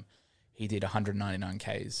about he did 199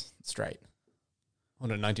 Ks straight.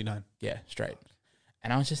 199, yeah, straight.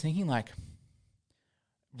 And I was just thinking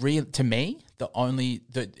to me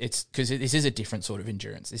it's because this is a different sort of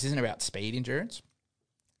endurance. This isn't about speed endurance.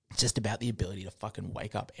 It's just about the ability to fucking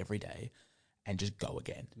wake up every day and just go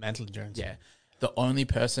again. Mental endurance. Yeah. The only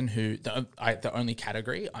person the only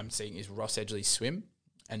category I'm seeing is Ross Edgley's swim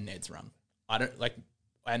and Nedd's run. I don't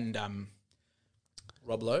and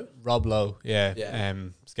Rob Lowe. Rob Lowe, yeah.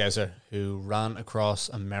 Scouser, who ran across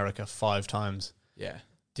America 5 times. Yeah.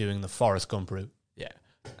 Doing the Forrest Gump route. Yeah.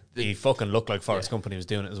 He fucking looked like Forrest Gump when he was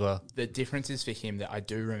doing it as well. The difference is for him that I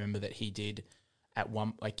do remember that he did at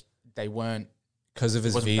one, they weren't, because of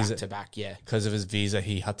his visa, back to back, yeah. Because of his visa,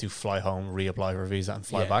 he had to fly home, reapply for a visa, and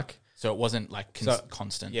fly back. So it wasn't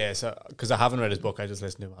constant. Yeah. So because I haven't read his book, I just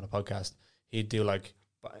listened to him on a podcast. He'd do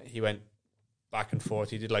he went back and forth.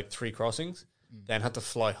 He did 3 crossings, then had to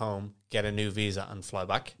fly home, get a new visa, and fly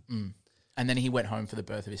back. And then he went home for the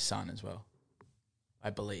birth of his son as well, I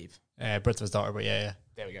believe. Birth of his daughter, but yeah.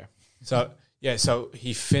 There we go. So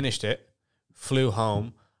he finished it, flew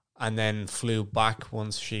home, and then flew back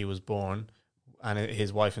once she was born, and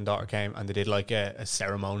his wife and daughter came, and they did like a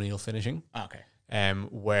ceremonial finishing. Okay.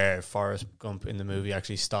 Where Forrest Gump in the movie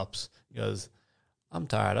actually stops. He goes, "I'm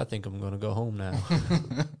tired. I think I'm going to go home now."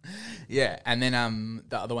 Yeah, and then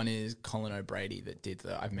the other one is Colin O'Brady that did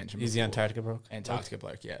I've mentioned. He's before. the Antarctica bloke. Antarctica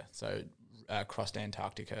bloke, yeah. So crossed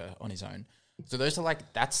Antarctica on his own. So those are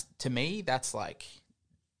like that's to me that's like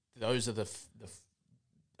those are the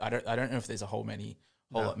I don't know if there's a whole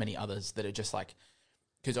lot many others that are just like,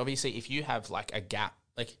 because obviously if you have like a gap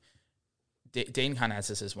like. Dean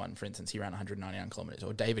Karnazes is one, for instance. He ran 199 kilometers,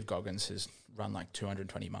 or David Goggins has run like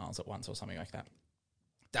 220 miles at once, or something like that.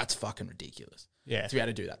 That's fucking ridiculous. Yeah, to be able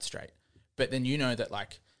to do that straight. But then you know that,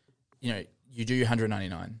 like, you know, you do your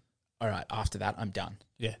 199. All right, after that, I'm done.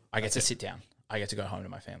 Yeah, I get to sit down. I get to go home to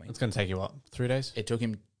my family. It's going to take you what, 3 days? It took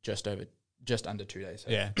him just under 2 days.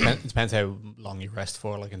 So. Yeah, it depends how long you rest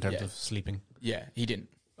for, like in terms of sleeping. Yeah, he didn't.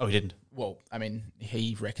 Oh, he didn't. Well, I mean,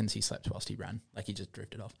 he reckons he slept whilst he ran. Like, he just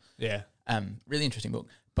drifted off. Yeah. Really interesting book.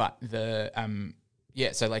 But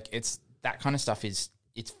so like it's that kind of stuff is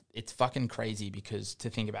it's fucking crazy, because to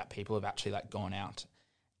think about people have actually like gone out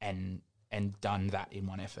and done that in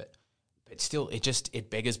one effort. But still, it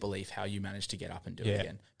beggars belief how you manage to get up and do it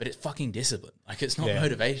again. But it's fucking discipline. Like, it's not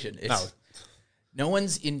motivation. It's no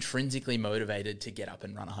one's intrinsically motivated to get up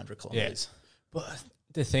and run 100 kilometers. Yeah. But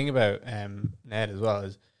the thing about Nedd as well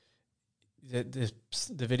is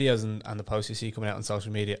the videos and the posts you see coming out on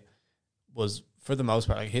social media was, for the most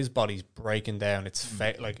part, like his body's breaking down. It's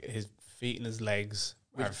like his feet and his legs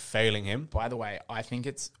are failing him. By the way, I think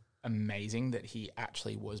it's amazing that he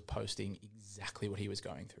actually was posting exactly what he was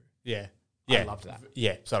going through. Yeah. I loved that.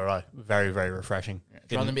 Yeah, so did I. Very, very refreshing. Yeah.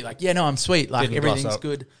 Rather than be like, yeah, no, I'm sweet. Like, everything's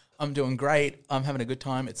good. I'm doing great. I'm having a good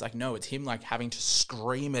time. It's like, no, it's him like having to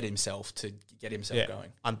scream at himself to get himself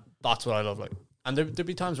going. And that's what I love. Like, and there'd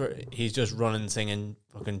be times where he's just running, singing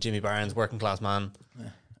fucking Jimmy Barnes, Working Class Man. Yeah.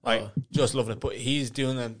 Like, just loving it. But he's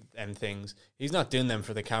doing them things. He's not doing them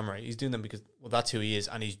for the camera. He's doing them because, well, that's who he is,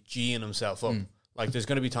 and he's G'ing himself up. Like, there's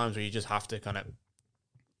going to be times where you just have to kind of,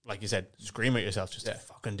 like you said, scream at yourself just to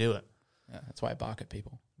fucking do it. Yeah, that's why I bark at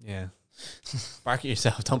people. Yeah. Bark at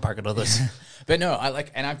yourself, don't bark at others. But no,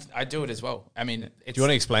 I do it as well. I mean, do you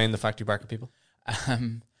want to explain the fact you bark at people?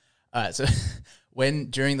 So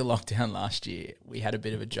during the lockdown last year, we had a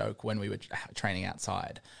bit of a joke when we were training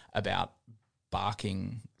outside about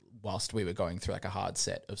barking whilst we were going through like a hard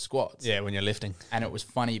set of squats. Yeah, when you're lifting. And it was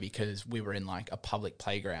funny because we were in like a public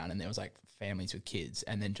playground and there was like families with kids,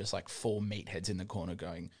 and then just like 4 meatheads in the corner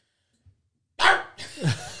going,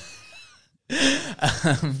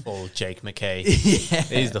 full Jake McKay. Yeah.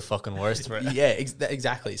 He's the fucking worst for it. Yeah,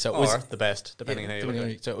 exactly. So it was the best, depending on how you look at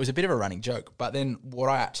it. So it was a bit of a running joke. But then what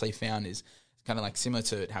I actually found is kind of like similar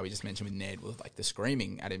to how we just mentioned with Nedd with like the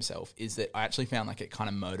screaming at himself, is that I actually found like it kind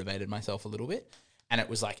of motivated myself a little bit. And it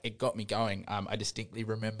was like, it got me going. I distinctly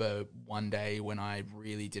remember one day when I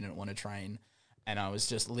really didn't want to train, and I was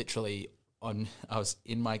just literally I was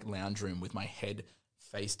in my lounge room with my head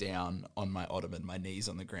face down on my ottoman, my knees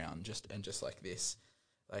on the ground, just like this,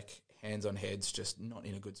 like hands on heads, just not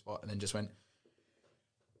in a good spot, and then just went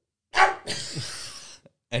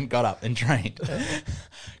and got up and trained.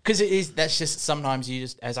 Because that's just, sometimes you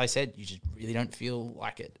just, as I said, you just really don't feel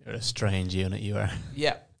like it. You're a strange unit, you are.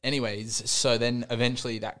 Yeah. Anyways, so then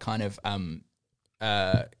eventually that kind of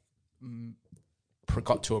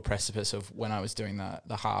got to a precipice of when I was doing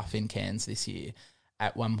the half in Cairns this year.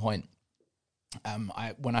 At one point,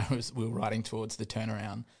 we were riding towards the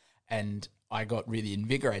turnaround, and I got really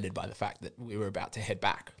invigorated by the fact that we were about to head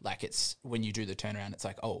back. Like, it's when you do the turnaround, it's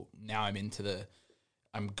like, oh, now I'm to the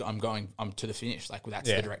finish. Like, that's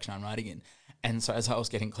the direction I'm riding in. And so as I was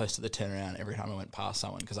getting close to the turnaround, every time I went past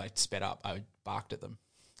someone, because I sped up, I barked at them.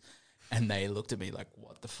 And they looked at me like,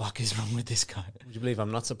 what the fuck is wrong with this guy? Would you believe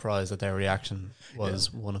I'm not surprised that their reaction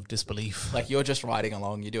was one of disbelief? Like, you're just riding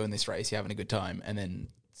along, you're doing this race, you're having a good time, and then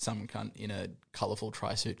some cunt in a colourful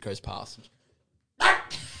tri-suit goes past.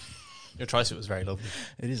 Your tri-suit was very lovely.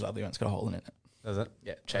 It is lovely when it's got a hole in it. Does it?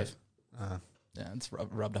 Yeah, chafe. Yeah, it's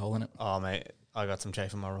rubbed a hole in it. Oh, mate, I got some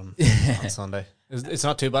chafe in my run on Sunday. It's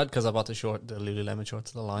not too bad because I bought the Lululemon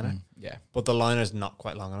shorts, the liner. Yeah. But the liner's not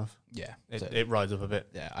quite long enough. Yeah. It rides up a bit.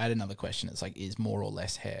 Yeah, I had another question. It's like, is more or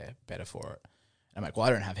less hair better for it? And I'm like, well, I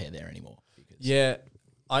don't have hair there anymore. Yeah,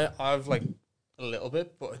 I've like a little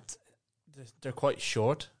bit, but they're quite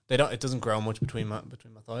short. It doesn't grow much between my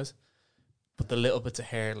thighs. But the little bits of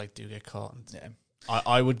hair like do get caught. Yeah.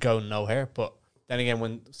 I would go no hair, but then again,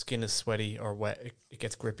 when skin is sweaty or wet, it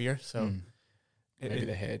gets grippier. So maybe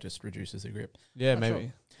the hair just reduces the grip. Yeah,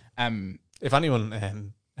 maybe. Sure. If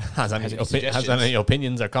anyone has any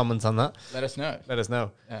opinions or comments on that, let us know. let us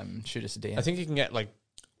know. Shoot us a DM. I think you can get like,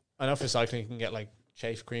 I know for cycling you can get like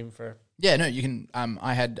chafe cream for. Yeah, no, you can.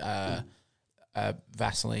 I had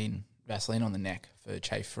Vaseline on the neck for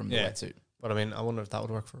chafe from the wetsuit. But I mean, I wonder if that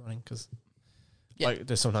would work for running, because like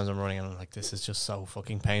there's sometimes I'm running and I'm like, this is just so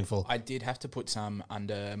fucking painful. I did have to put some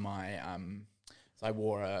under my so I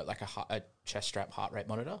wore a chest strap heart rate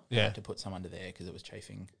monitor. I had to put some under there because it was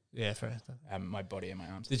chafing. Yeah, fair. My body and my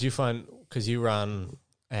arms. Did you find, because you ran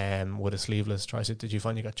with a sleeveless trisuit, did you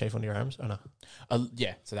find you got chafe under your arms or no?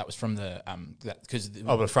 Yeah, so that was from the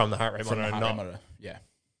but from the heart rate monitor, yeah.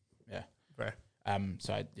 Fair.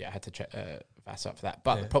 So I had to check Vass up for that.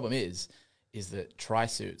 But the problem is that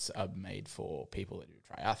tri-suits are made for people that do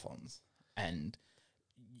triathlons, and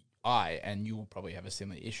you will probably have a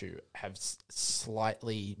similar issue, have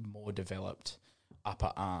slightly more developed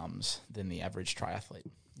upper arms than the average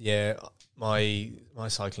triathlete. Yeah, my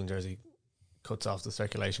cycling jersey cuts off the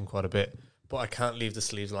circulation quite a bit, but I can't leave the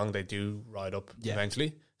sleeves long. They do ride up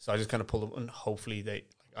eventually, so I just kind of pull them, and hopefully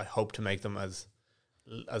I hope to make them as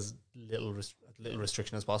little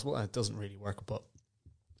restriction as possible, and it doesn't really work. But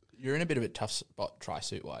you're in a bit of a tough spot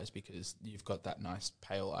tri-suit wise because you've got that nice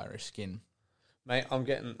pale Irish skin. Mate,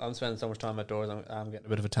 I'm spending so much time outdoors. I'm getting a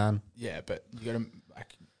bit of a tan. Yeah, but you got to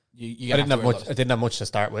like I didn't have much to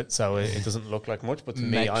start with, so it doesn't look like much. But to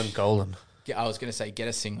me, I'm golden. I was going to say get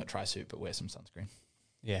a singlet tri-suit, but wear some sunscreen.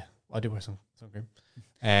 Yeah, I do wear some sunscreen.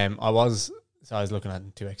 I was looking at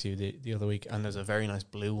 2XU the other week, and there's a very nice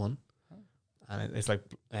blue one, and it's like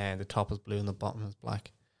the top is blue and the bottom is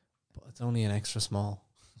black, but it's only an extra small.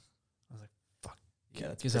 I was like, fuck. Yeah,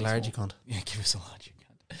 that's give us a large you cunt. Yeah, give us a large you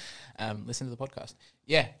cunt. Listen to the podcast.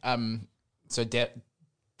 Yeah. So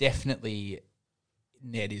definitely,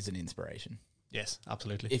 Nedd is an inspiration. Yes,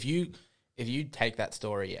 absolutely. If you take that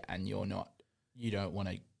story and you don't want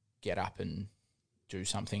to get up and do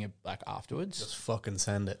something like afterwards, just fucking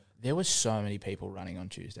send it. There were so many people running on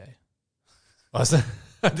Tuesday. Was there?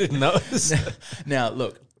 I didn't notice. Now,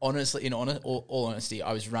 look, honestly, in all honesty,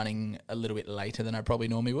 I was running a little bit later than I probably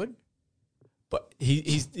normally would. But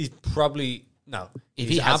he's probably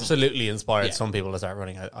he's absolutely inspired some people to start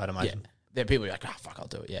running. I'd imagine. Yeah. There are people like, fuck, I'll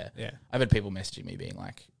do it. Yeah. I've had people messaging me being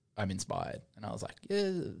like, I'm inspired, and I was like,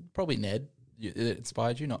 yeah, probably Nedd. It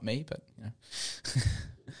inspired you, not me, but you know.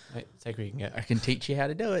 Mate, take what you can get. I can teach you how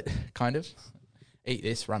to do it. Kind of. Eat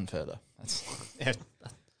this, run further.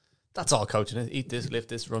 That's all coaching is. Eat this, lift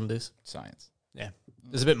this, run this. Science. Yeah.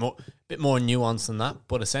 There's a bit more nuance than that,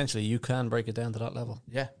 but essentially you can break it down to that level.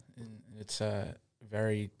 Yeah. It's a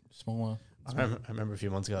very small. I remember a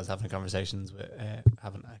few months ago I was having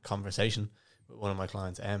having a conversation with one of my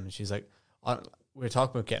clients, and she's like, we were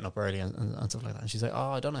talking about getting up early and stuff like that, and she's like,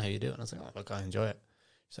 I don't know how you do it. And I was like, look, I enjoy it.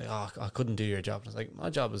 She's like, I couldn't do your job. And I was like, my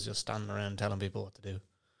job is just standing around telling people what to do.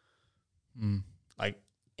 Like,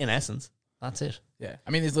 in essence, that's it. Yeah,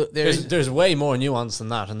 I mean, there's way more nuance than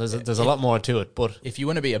that, and there's a lot more to it. But if you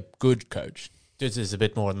want to be a good coach, there's a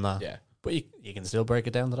bit more than that. Yeah, but you can still break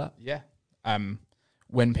it down to that. Yeah.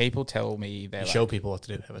 When people tell me they show people what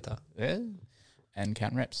to do, how about that? Yeah, and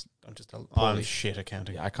count reps. Don't just tell them. I'm shit at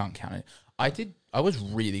counting. Yeah, I can't count it. I was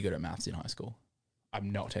really good at maths in high school. I'm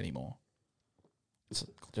not anymore. It's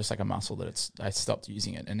just like a muscle that I stopped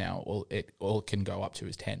using it, and now all it can go up to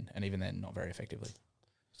is 10, and even then, not very effectively.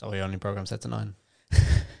 So we only program set to 9.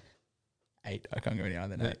 8. I can't go any higher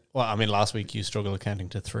than 8. Well, I mean, last week you struggled counting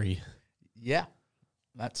to 3. Yeah,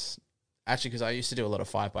 that's actually because I used to do a lot of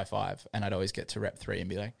 5x5, and I'd always get to rep 3 and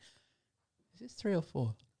be like, "Is this 3 or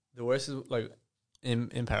 4?" The worst is like in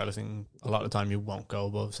powerlifting, a lot of the time you won't go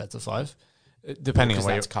above sets of 5, depending on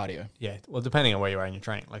where that's cardio. Yeah, well, depending on where you are in your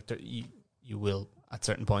training, like you will at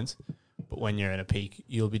certain points, but when you're in a peak,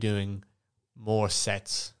 you'll be doing more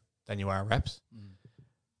sets than you are reps.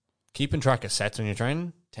 Keeping track of sets when you're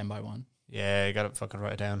training, 10x1. Yeah, you got to fucking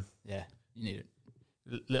write it down. Yeah, you need it.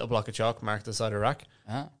 Little block of chalk, mark the side of the rack,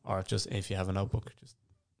 or just if you have a notebook, just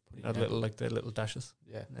put the little dashes.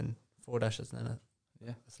 Yeah, and then 4 dashes, and then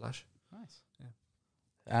a slash. Nice.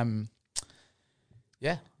 Yeah.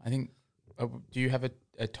 Yeah, I think. Do you have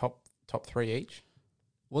a top 3 each?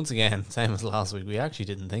 Once again, same as last week. We actually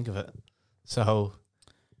didn't think of it, so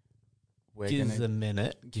give us a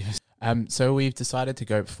minute. So we've decided to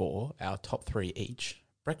go for our top 3 each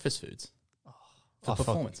breakfast foods for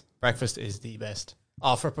performance. Breakfast is the best.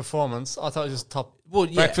 Oh, for performance, I thought it was just top. Well,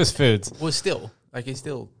 yeah. Breakfast foods. Well, still, like you're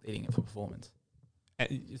still eating it for performance.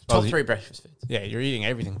 Top 3 breakfast foods. Yeah, you're eating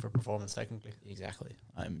everything for performance, technically. Exactly.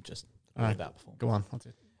 I'm just about performance. Go on. That's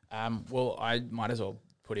it. Well, I might as well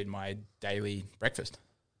put in my daily breakfast.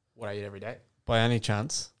 What I eat every day. By any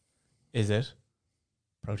chance, is it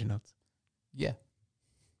protein oats. Yeah.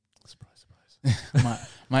 Surprise.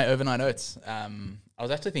 my overnight oats. I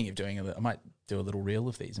was actually thinking of doing I might do a little reel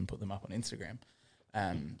of these and put them up on Instagram,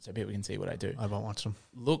 so people can see what I do. I won't watch them.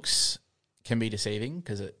 Looks can be deceiving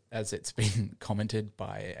because as it's been commented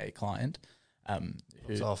by a client,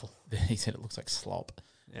 It's awful. He said it looks like slop.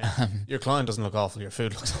 Yeah. Your client doesn't look awful. Your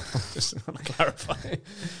food looks awful. Just want to clarify.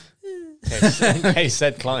 In case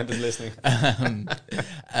said client is listening.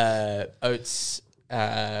 Oats.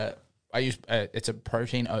 I use it's a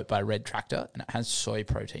protein oat by Red Tractor, and it has soy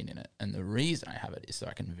protein in it. And the reason I have it is so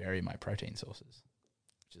I can vary my protein sources,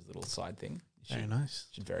 which is a little side thing. Very nice.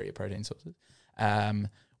 Should vary your protein sources.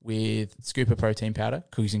 With scoop of protein powder,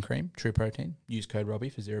 cookies and cream, True Protein. Use code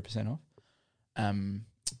Robi for 0% off. A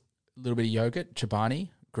little bit of yogurt, Chobani,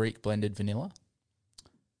 Greek blended vanilla,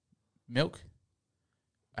 milk,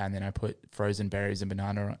 and then I put frozen berries and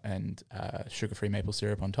banana and sugar-free maple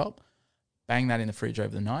syrup on top. Bang that in the fridge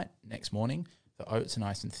over the night. Next morning, the oats are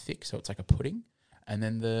nice and thick, so it's like a pudding. And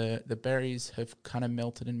then the berries have kind of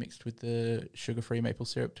melted and mixed with the sugar-free maple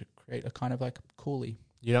syrup to create a kind of like coolie.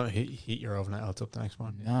 You don't heat your overnight oats up the next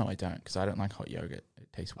morning? No, I don't, because I don't like hot yogurt.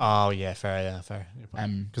 It tastes weird. Oh, yeah, fair.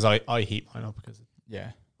 Because I heat mine up because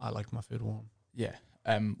I like my food warm. Yeah.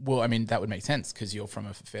 Well, I mean, that would make sense because you're from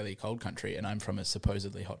a fairly cold country and I'm from a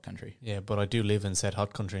supposedly hot country. Yeah, but I do live in said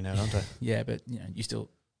hot country now, don't I? Yeah, but you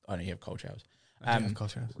still only have cold showers. I do have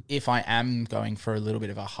cold showers. If I am going for a little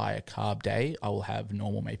bit of a higher carb day, I will have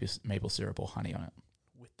normal maple syrup or honey on it.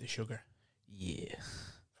 With the sugar. Yeah.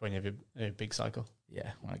 For when you have a big cycle. Yeah,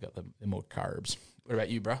 when I got the more carbs. What about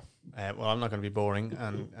you, bro? Well, I'm not going to be boring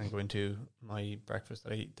and go into my breakfast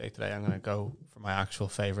that I eat day today. I'm going to go for my actual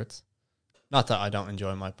favourites. Not that I don't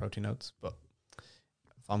enjoy my protein oats, but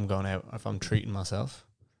if I'm going out, if I'm treating myself,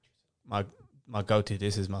 my go-to,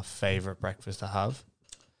 this is my favourite breakfast to have.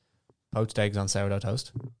 Poached eggs on sourdough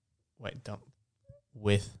toast.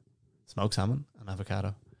 With smoked salmon and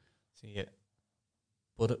avocado. So you get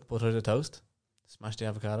butter the toast, smash the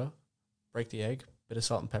avocado, break the egg, bit of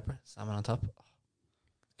salt and pepper, salmon on top.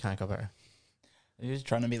 Can't go better. You're just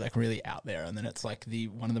trying to be like really out there, and then it's like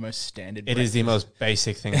one of the most standard. It is the most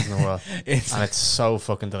basic things in the world, and it's so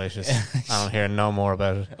fucking delicious. I don't hear no more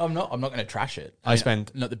about it. I'm not going to trash it. I'm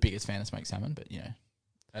not the biggest fan of smoked salmon, but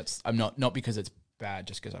I'm not because it's bad,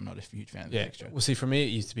 just because I'm not a huge fan of the texture. Well, see, for me, it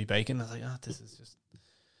used to be bacon. I was like, this is just.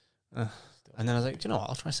 And then I was like, do you know what?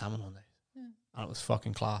 I'll try salmon one day, and it was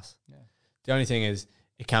fucking class. Yeah. The only thing is,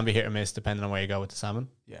 it can be hit or miss depending on where you go with the salmon.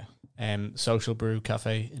 Yeah. Social Brew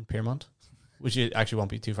Cafe in Piermont, which actually won't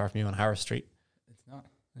be too far from you on Harris Street. It's not.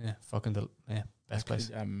 Yeah, best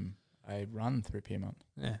place. I run through Piermont.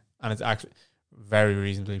 Yeah, and it's actually very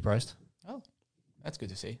reasonably priced. Oh, that's good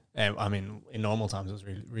to see. I mean, in normal times it was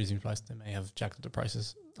really reasonably priced. They may have jacked up the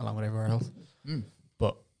prices along with everywhere else.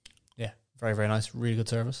 But yeah, very, very nice. Really good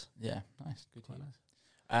service. Yeah, nice. Good to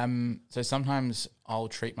hear. So sometimes I'll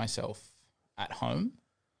treat myself at home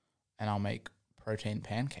and I'll make protein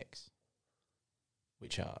pancakes,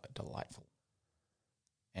 which are delightful.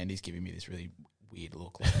 Andy's giving me this really weird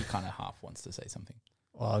look, like he kind of half wants to say something.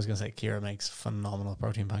 Well, I was going to say Kira makes phenomenal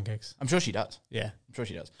protein pancakes. I'm sure she does. Yeah. I'm sure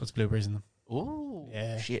she does. Puts blueberries in them. Ooh.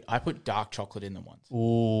 Yeah. Shit. I put dark chocolate in them once.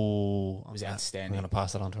 Ooh. It was outstanding. I'm going to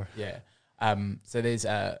pass that on to her. Yeah. So there's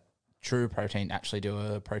True Protein actually do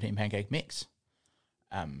a protein pancake mix.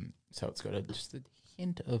 So it's got just a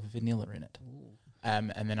hint of vanilla in it.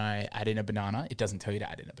 And then I add in a banana. It doesn't tell you to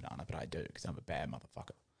add in a banana, but I do because I'm a bad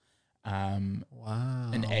motherfucker.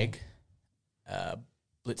 Wow. An egg.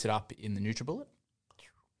 Blitz it up in the NutriBullet.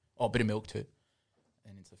 Oh, a bit of milk too.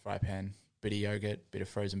 And into the fry pan. Bit of yogurt, bit of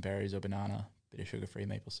frozen berries or banana, bit of sugar-free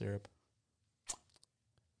maple syrup.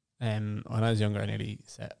 When I was younger, I nearly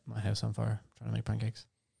set my house on fire trying to make pancakes.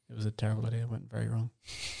 It was a terrible idea. It went very wrong.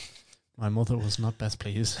 My mother was not best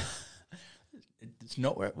pleased. It's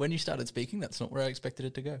not where, when you started speaking, that's not where I expected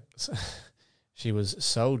it to go. She was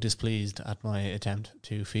so displeased at my attempt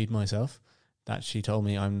to feed myself that she told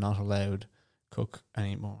me I'm not allowed cook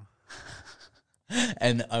anymore.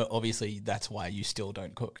 And obviously that's why you still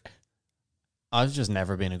don't cook. I've just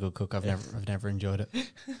never been a good cook. I've never enjoyed it.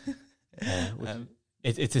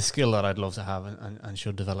 It's a skill that I'd love to have and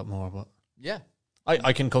should develop more. But yeah,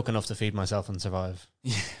 I can cook enough to feed myself and survive.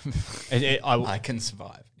 Yeah, I can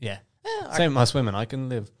survive. Yeah, same as swimming. I can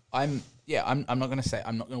live. I'm not going to say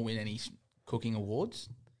I'm not going to win any cooking awards.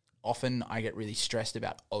 Often I get really stressed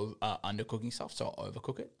about undercooking stuff, so I'll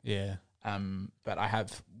overcook it. Yeah. But I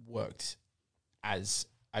have worked as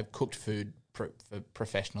I've cooked food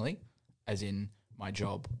professionally, as in my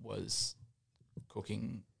job was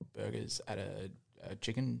cooking burgers at a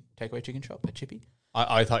chicken takeaway chicken shop, a Chippy.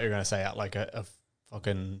 I thought you were going to say at like a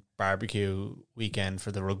fucking barbecue weekend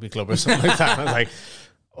for the rugby club or something like that. And I was like,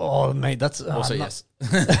 oh mate, that's Also, not,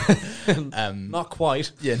 yes. not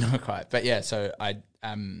quite. Yeah, not quite. But yeah, so I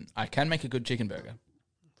can make a good chicken burger.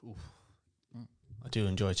 I do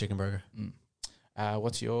enjoy chicken burger.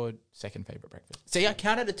 What's your second favourite breakfast? See, I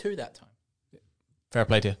counted a 2 that time. Fair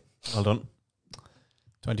play to you. Well done.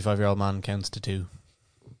 25-year-old man counts to 2.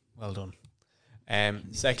 Well done.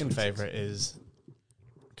 Second favourite is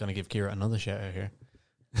going to give Kira another shout out here.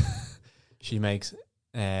 She makes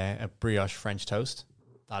a brioche French toast.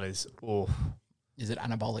 That is, Is it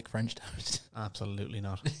anabolic French toast? absolutely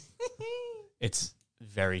not. It's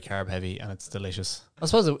very carb heavy and it's delicious. I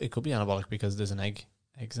suppose it could be anabolic because there's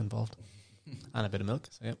eggs involved and a bit of milk.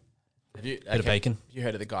 So yeah, bit of bacon. Have you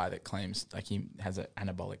heard of the guy that claims like he has an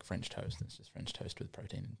anabolic French toast? It's just French toast with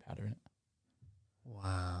protein and powder in it.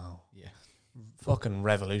 Wow. Yeah. Fucking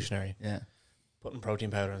revolutionary. Yeah. Putting protein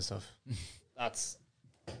powder and stuff. That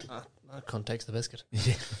cunt takes the biscuit.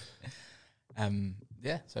 Yeah.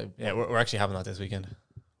 Yeah. So Yeah, we're actually having that this weekend.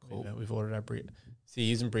 Cool. We've ordered our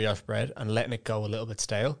using brioche bread and letting it go a little bit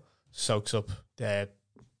stale soaks up the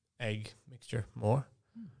egg mixture more,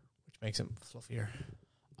 which makes it fluffier.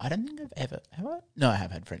 I don't think I've ever have I? No, I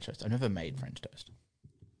have had French toast. I've never made French toast.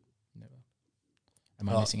 Never. Am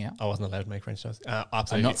I missing out? I wasn't allowed to make French toast.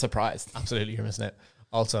 Absolutely. I'm not surprised. Absolutely, you're missing it.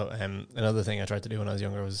 Also, another thing I tried to do when I was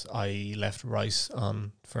younger was I left rice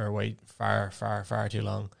on for way far too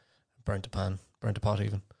long. Burnt a pot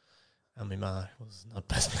even. And my ma was not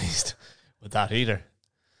best pleased with that either.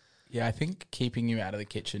 Yeah, I think keeping you out of the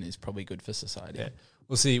kitchen is probably good for society. Yeah.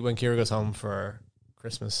 We'll see when Kira goes home for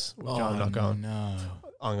Christmas, which I'm not going. No.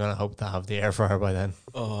 I'm going to hope to have the air fryer by then.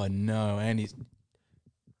 Oh no, Andy's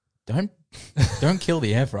don't kill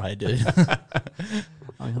the air fryer, dude.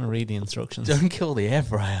 I'm going to read the instructions. Don't kill the air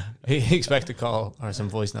fryer. He expect a call or some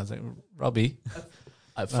voice notes like, Robbie,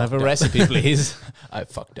 I have a recipe, please. I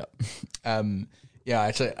fucked up. Yeah,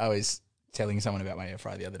 actually, I was telling someone about my air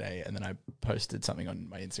fryer the other day, and then I posted something on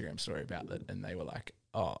my Instagram story about it, and they were like,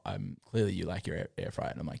 "Oh, clearly you like your air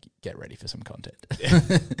fryer," and I'm like, "Get ready for some content.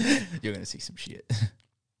 You're going to see some shit."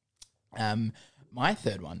 My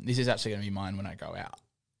third one. This is actually going to be mine when I go out.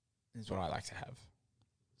 This is what I like to have: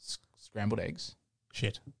 scrambled eggs,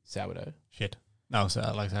 Shit. sourdough, Shit. No, so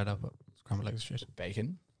I like sourdough, but scrambled eggs shit.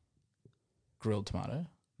 bacon, grilled tomato,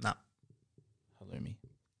 No. halloumi,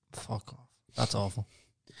 Fuck off. That's awful.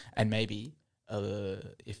 and maybe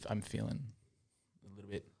if I'm feeling a little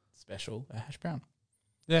bit special, a hash brown.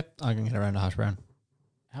 Yeah, I can get around a hash brown.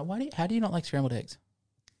 How do you not like scrambled eggs?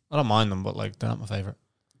 I don't mind them, but like they're not my favourite.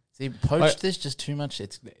 See, poached is just too much.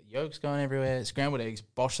 It's yolks going everywhere. Scrambled eggs,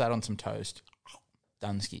 bosh that on some toast.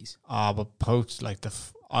 Done skis. But poached, like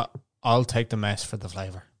I'll take the mess for the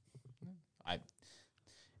flavour.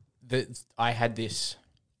 I had this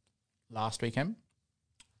last weekend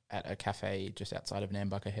at a cafe just outside of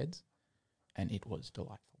Nambucca Heads, and it was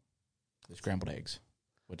delightful. The scrambled eggs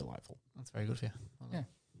were delightful. That's very good for you. Yeah.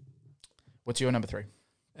 What's your number 3?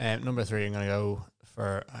 Number 3, I'm going to go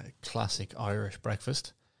for a classic Irish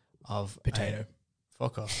breakfast of Potato.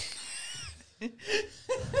 Fuck off.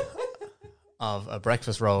 Of a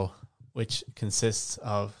breakfast roll, which consists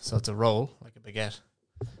of, so it's a roll, like a baguette.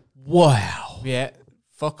 Wow. Yeah,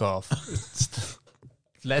 fuck off.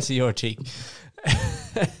 Less of your cheek.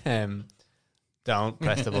 Don't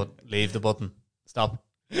press the button. Leave the button. Stop.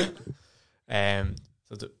 So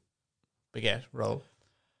it's a baguette, roll,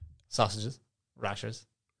 sausages, rashers,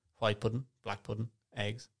 white pudding, black pudding,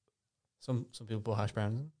 eggs. Some people put hash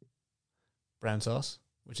browns in. Brown sauce,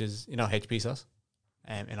 which is, HP sauce.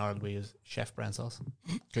 In Ireland, we use Chef brown sauce.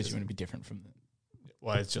 Because you want to be different from the...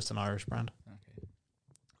 Well, it's just an Irish brand. Okay.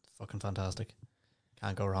 It's fucking fantastic.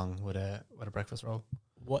 Can't go wrong with a breakfast roll.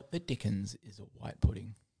 What the dickens is a white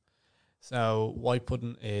pudding? So white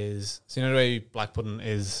pudding is... So you know the way black pudding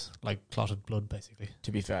is like clotted blood, basically?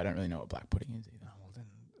 To be fair, I don't really know what black pudding is either. Well, then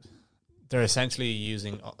they're essentially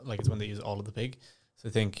using... Like, it's when they use all of the pig. So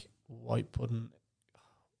I think white pudding...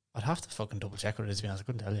 I'd have to fucking double check what it is, to be honest. I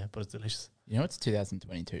couldn't tell you, but it's delicious. You know, it's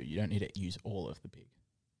 2022. You don't need to use all of the pig.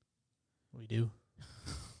 We do.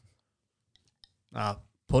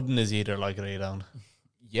 Pudding is either like it or you don't.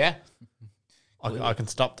 Yeah. I can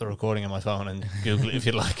stop the recording on my phone and Google it if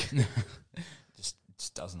you like. Just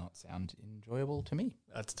does not sound enjoyable to me.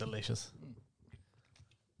 That's delicious.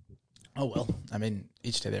 Oh, well. I mean,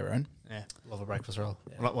 each to their own. Yeah, love a breakfast roll.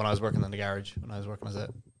 Yeah. When I was working in the garage, when I was working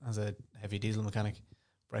as a heavy diesel mechanic,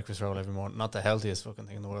 breakfast roll every morning. Not the healthiest fucking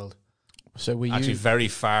thing in the world. So were Actually you very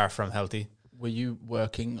far from healthy. Were you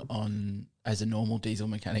working on as a normal diesel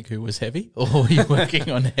mechanic who was heavy, or were you working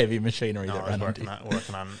on heavy machinery No, that I was ran on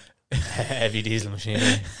working on Heavy diesel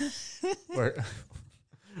machinery.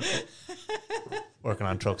 Working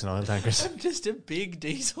on trucks and oil tankers. I'm just a big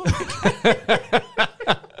diesel.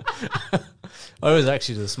 I was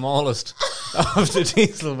actually the smallest of the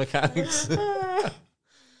diesel mechanics.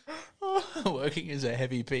 Working as a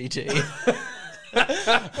heavy PT.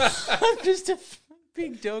 I'm just a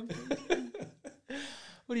big dog.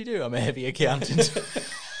 What do you do? I'm a heavy accountant.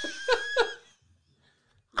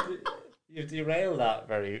 You've derailed that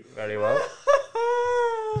very, very well.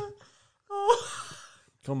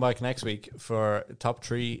 Come back next week for top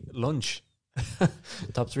 3 lunch.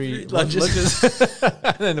 Top 3 lunches.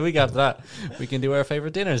 And then the week after that, we can do our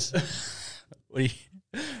favourite dinners.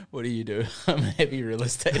 What do you do? I'm a heavy real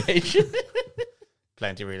estate agent.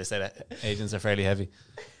 Plenty of real estate agents are fairly heavy.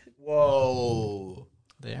 Whoa.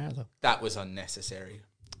 They are, though. That was unnecessary.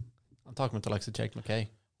 I'm talking about the likes of Jake McKay.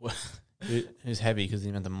 Who's heavy because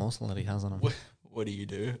he meant the muscle that he has on him. What do you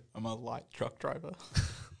do? I'm a light truck driver.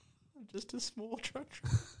 I'm just a small truck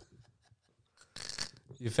driver.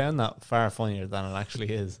 You found that far funnier than it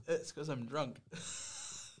actually is. It's because I'm drunk.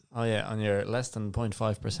 Oh, yeah, on your less than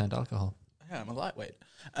 0.5% alcohol. Yeah, I'm a lightweight.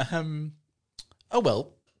 Oh,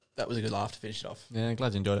 well, that was a good laugh to finish it off. Yeah, I'm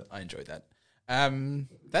glad you enjoyed it. I enjoyed that.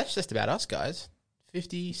 That's just about us, guys.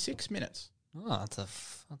 56 minutes. Oh, that's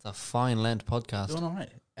a fine length podcast. Doing all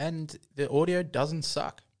right. And the audio doesn't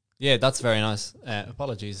suck. Yeah, that's very nice.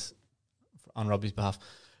 Apologies on Robbie's behalf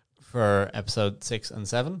for episode 6 and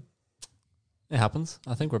 7. It happens.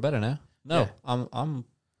 I think we're better now. No, yeah. I'm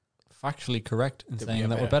factually correct in saying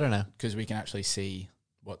that we're better now. Because we can actually see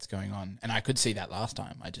what's going on. And I could see that last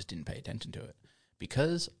time. I just didn't pay attention to it.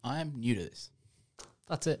 Because I'm new to this.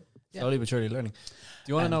 That's it. Slowly but surely learning. Do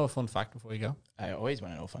you want to know a fun fact before you go? I always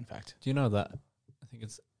want to know a fun fact. Do you know that I think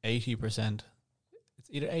it's 80%, it's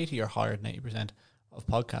either 80 or higher than 80% of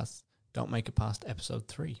podcasts don't make it past episode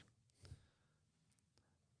 3?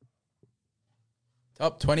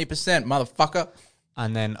 Top 20%, motherfucker.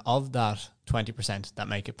 And then of that 20% that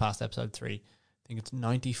make it past episode 3, I think it's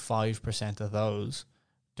 95% of those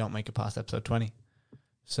don't make it past episode 20.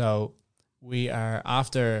 So we are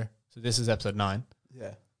after, so this is episode 9.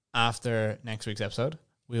 Yeah. After next week's episode,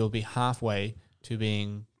 we will be halfway to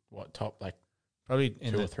being what, top, like probably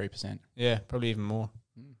in 2 the or 3%. Yeah, probably even more.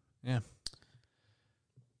 Yeah.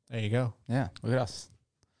 There you go. Yeah, look at us.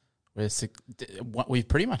 We've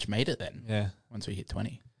pretty much made it then. Yeah. Once we hit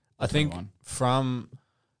 20. I think from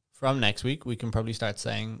next week, we can probably start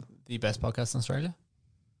saying the best podcast in Australia.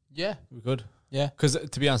 Yeah. We could. Yeah. Because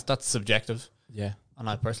to be honest, that's subjective. Yeah. And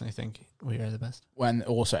I personally think we are the best. When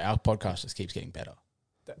also our podcast just keeps getting better.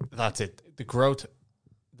 That's it. The growth,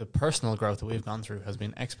 the personal growth that we've gone through has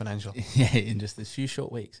been exponential. Yeah, in just this few short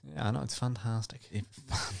weeks. Yeah, I know. It's fantastic. It's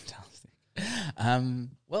fantastic.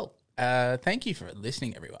 Thank you for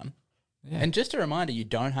listening, everyone. Yeah. And just a reminder, you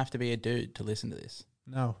don't have to be a dude to listen to this.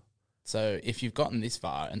 No. So if you've gotten this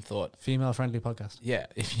far and thought... Female-friendly podcast. Yeah.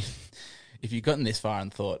 If you've gotten this far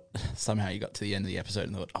and thought somehow you got to the end of the episode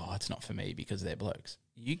and thought, oh, it's not for me because they're blokes,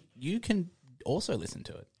 you can also listen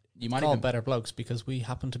to it. You might call better blokes because we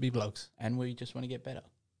happen to be blokes. And we just want to get better.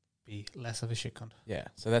 Be less of a shit cunt. Yeah.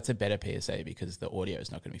 So that's a better PSA because the audio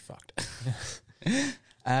is not going to be fucked.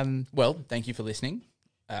 Well, thank you for listening.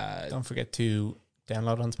 Don't forget to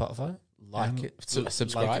download on Spotify.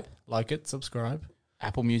 Subscribe. Like it, subscribe.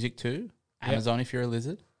 Apple Music too. Amazon if you're a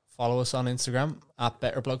lizard. Follow us on Instagram at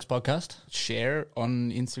Better Blokes Podcast. Share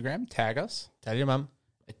on Instagram. Tag us. Tell your mum.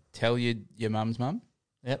 Tell your mum's mum.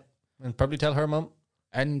 Yep. And probably tell her mum.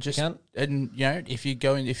 And just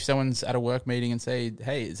if someone's at a work meeting and say,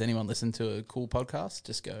 hey, has anyone listened to a cool podcast?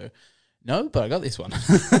 Just go, no, but I got this one.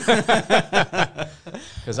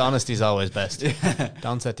 Because honesty's always best.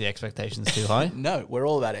 Don't set the expectations too high. No, we're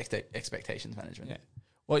all about expectations management. Yeah.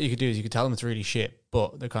 What you could do is you could tell them it's really shit,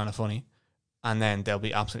 but they're kind of funny. And then they'll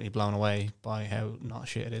be absolutely blown away by how not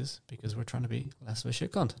shit it is because we're trying to be less of a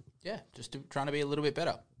shit cunt. Yeah, just trying to be a little bit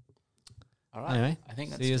better. All right. Anyway, I think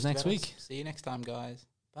that's see you next week. See you next time, guys.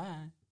 Bye.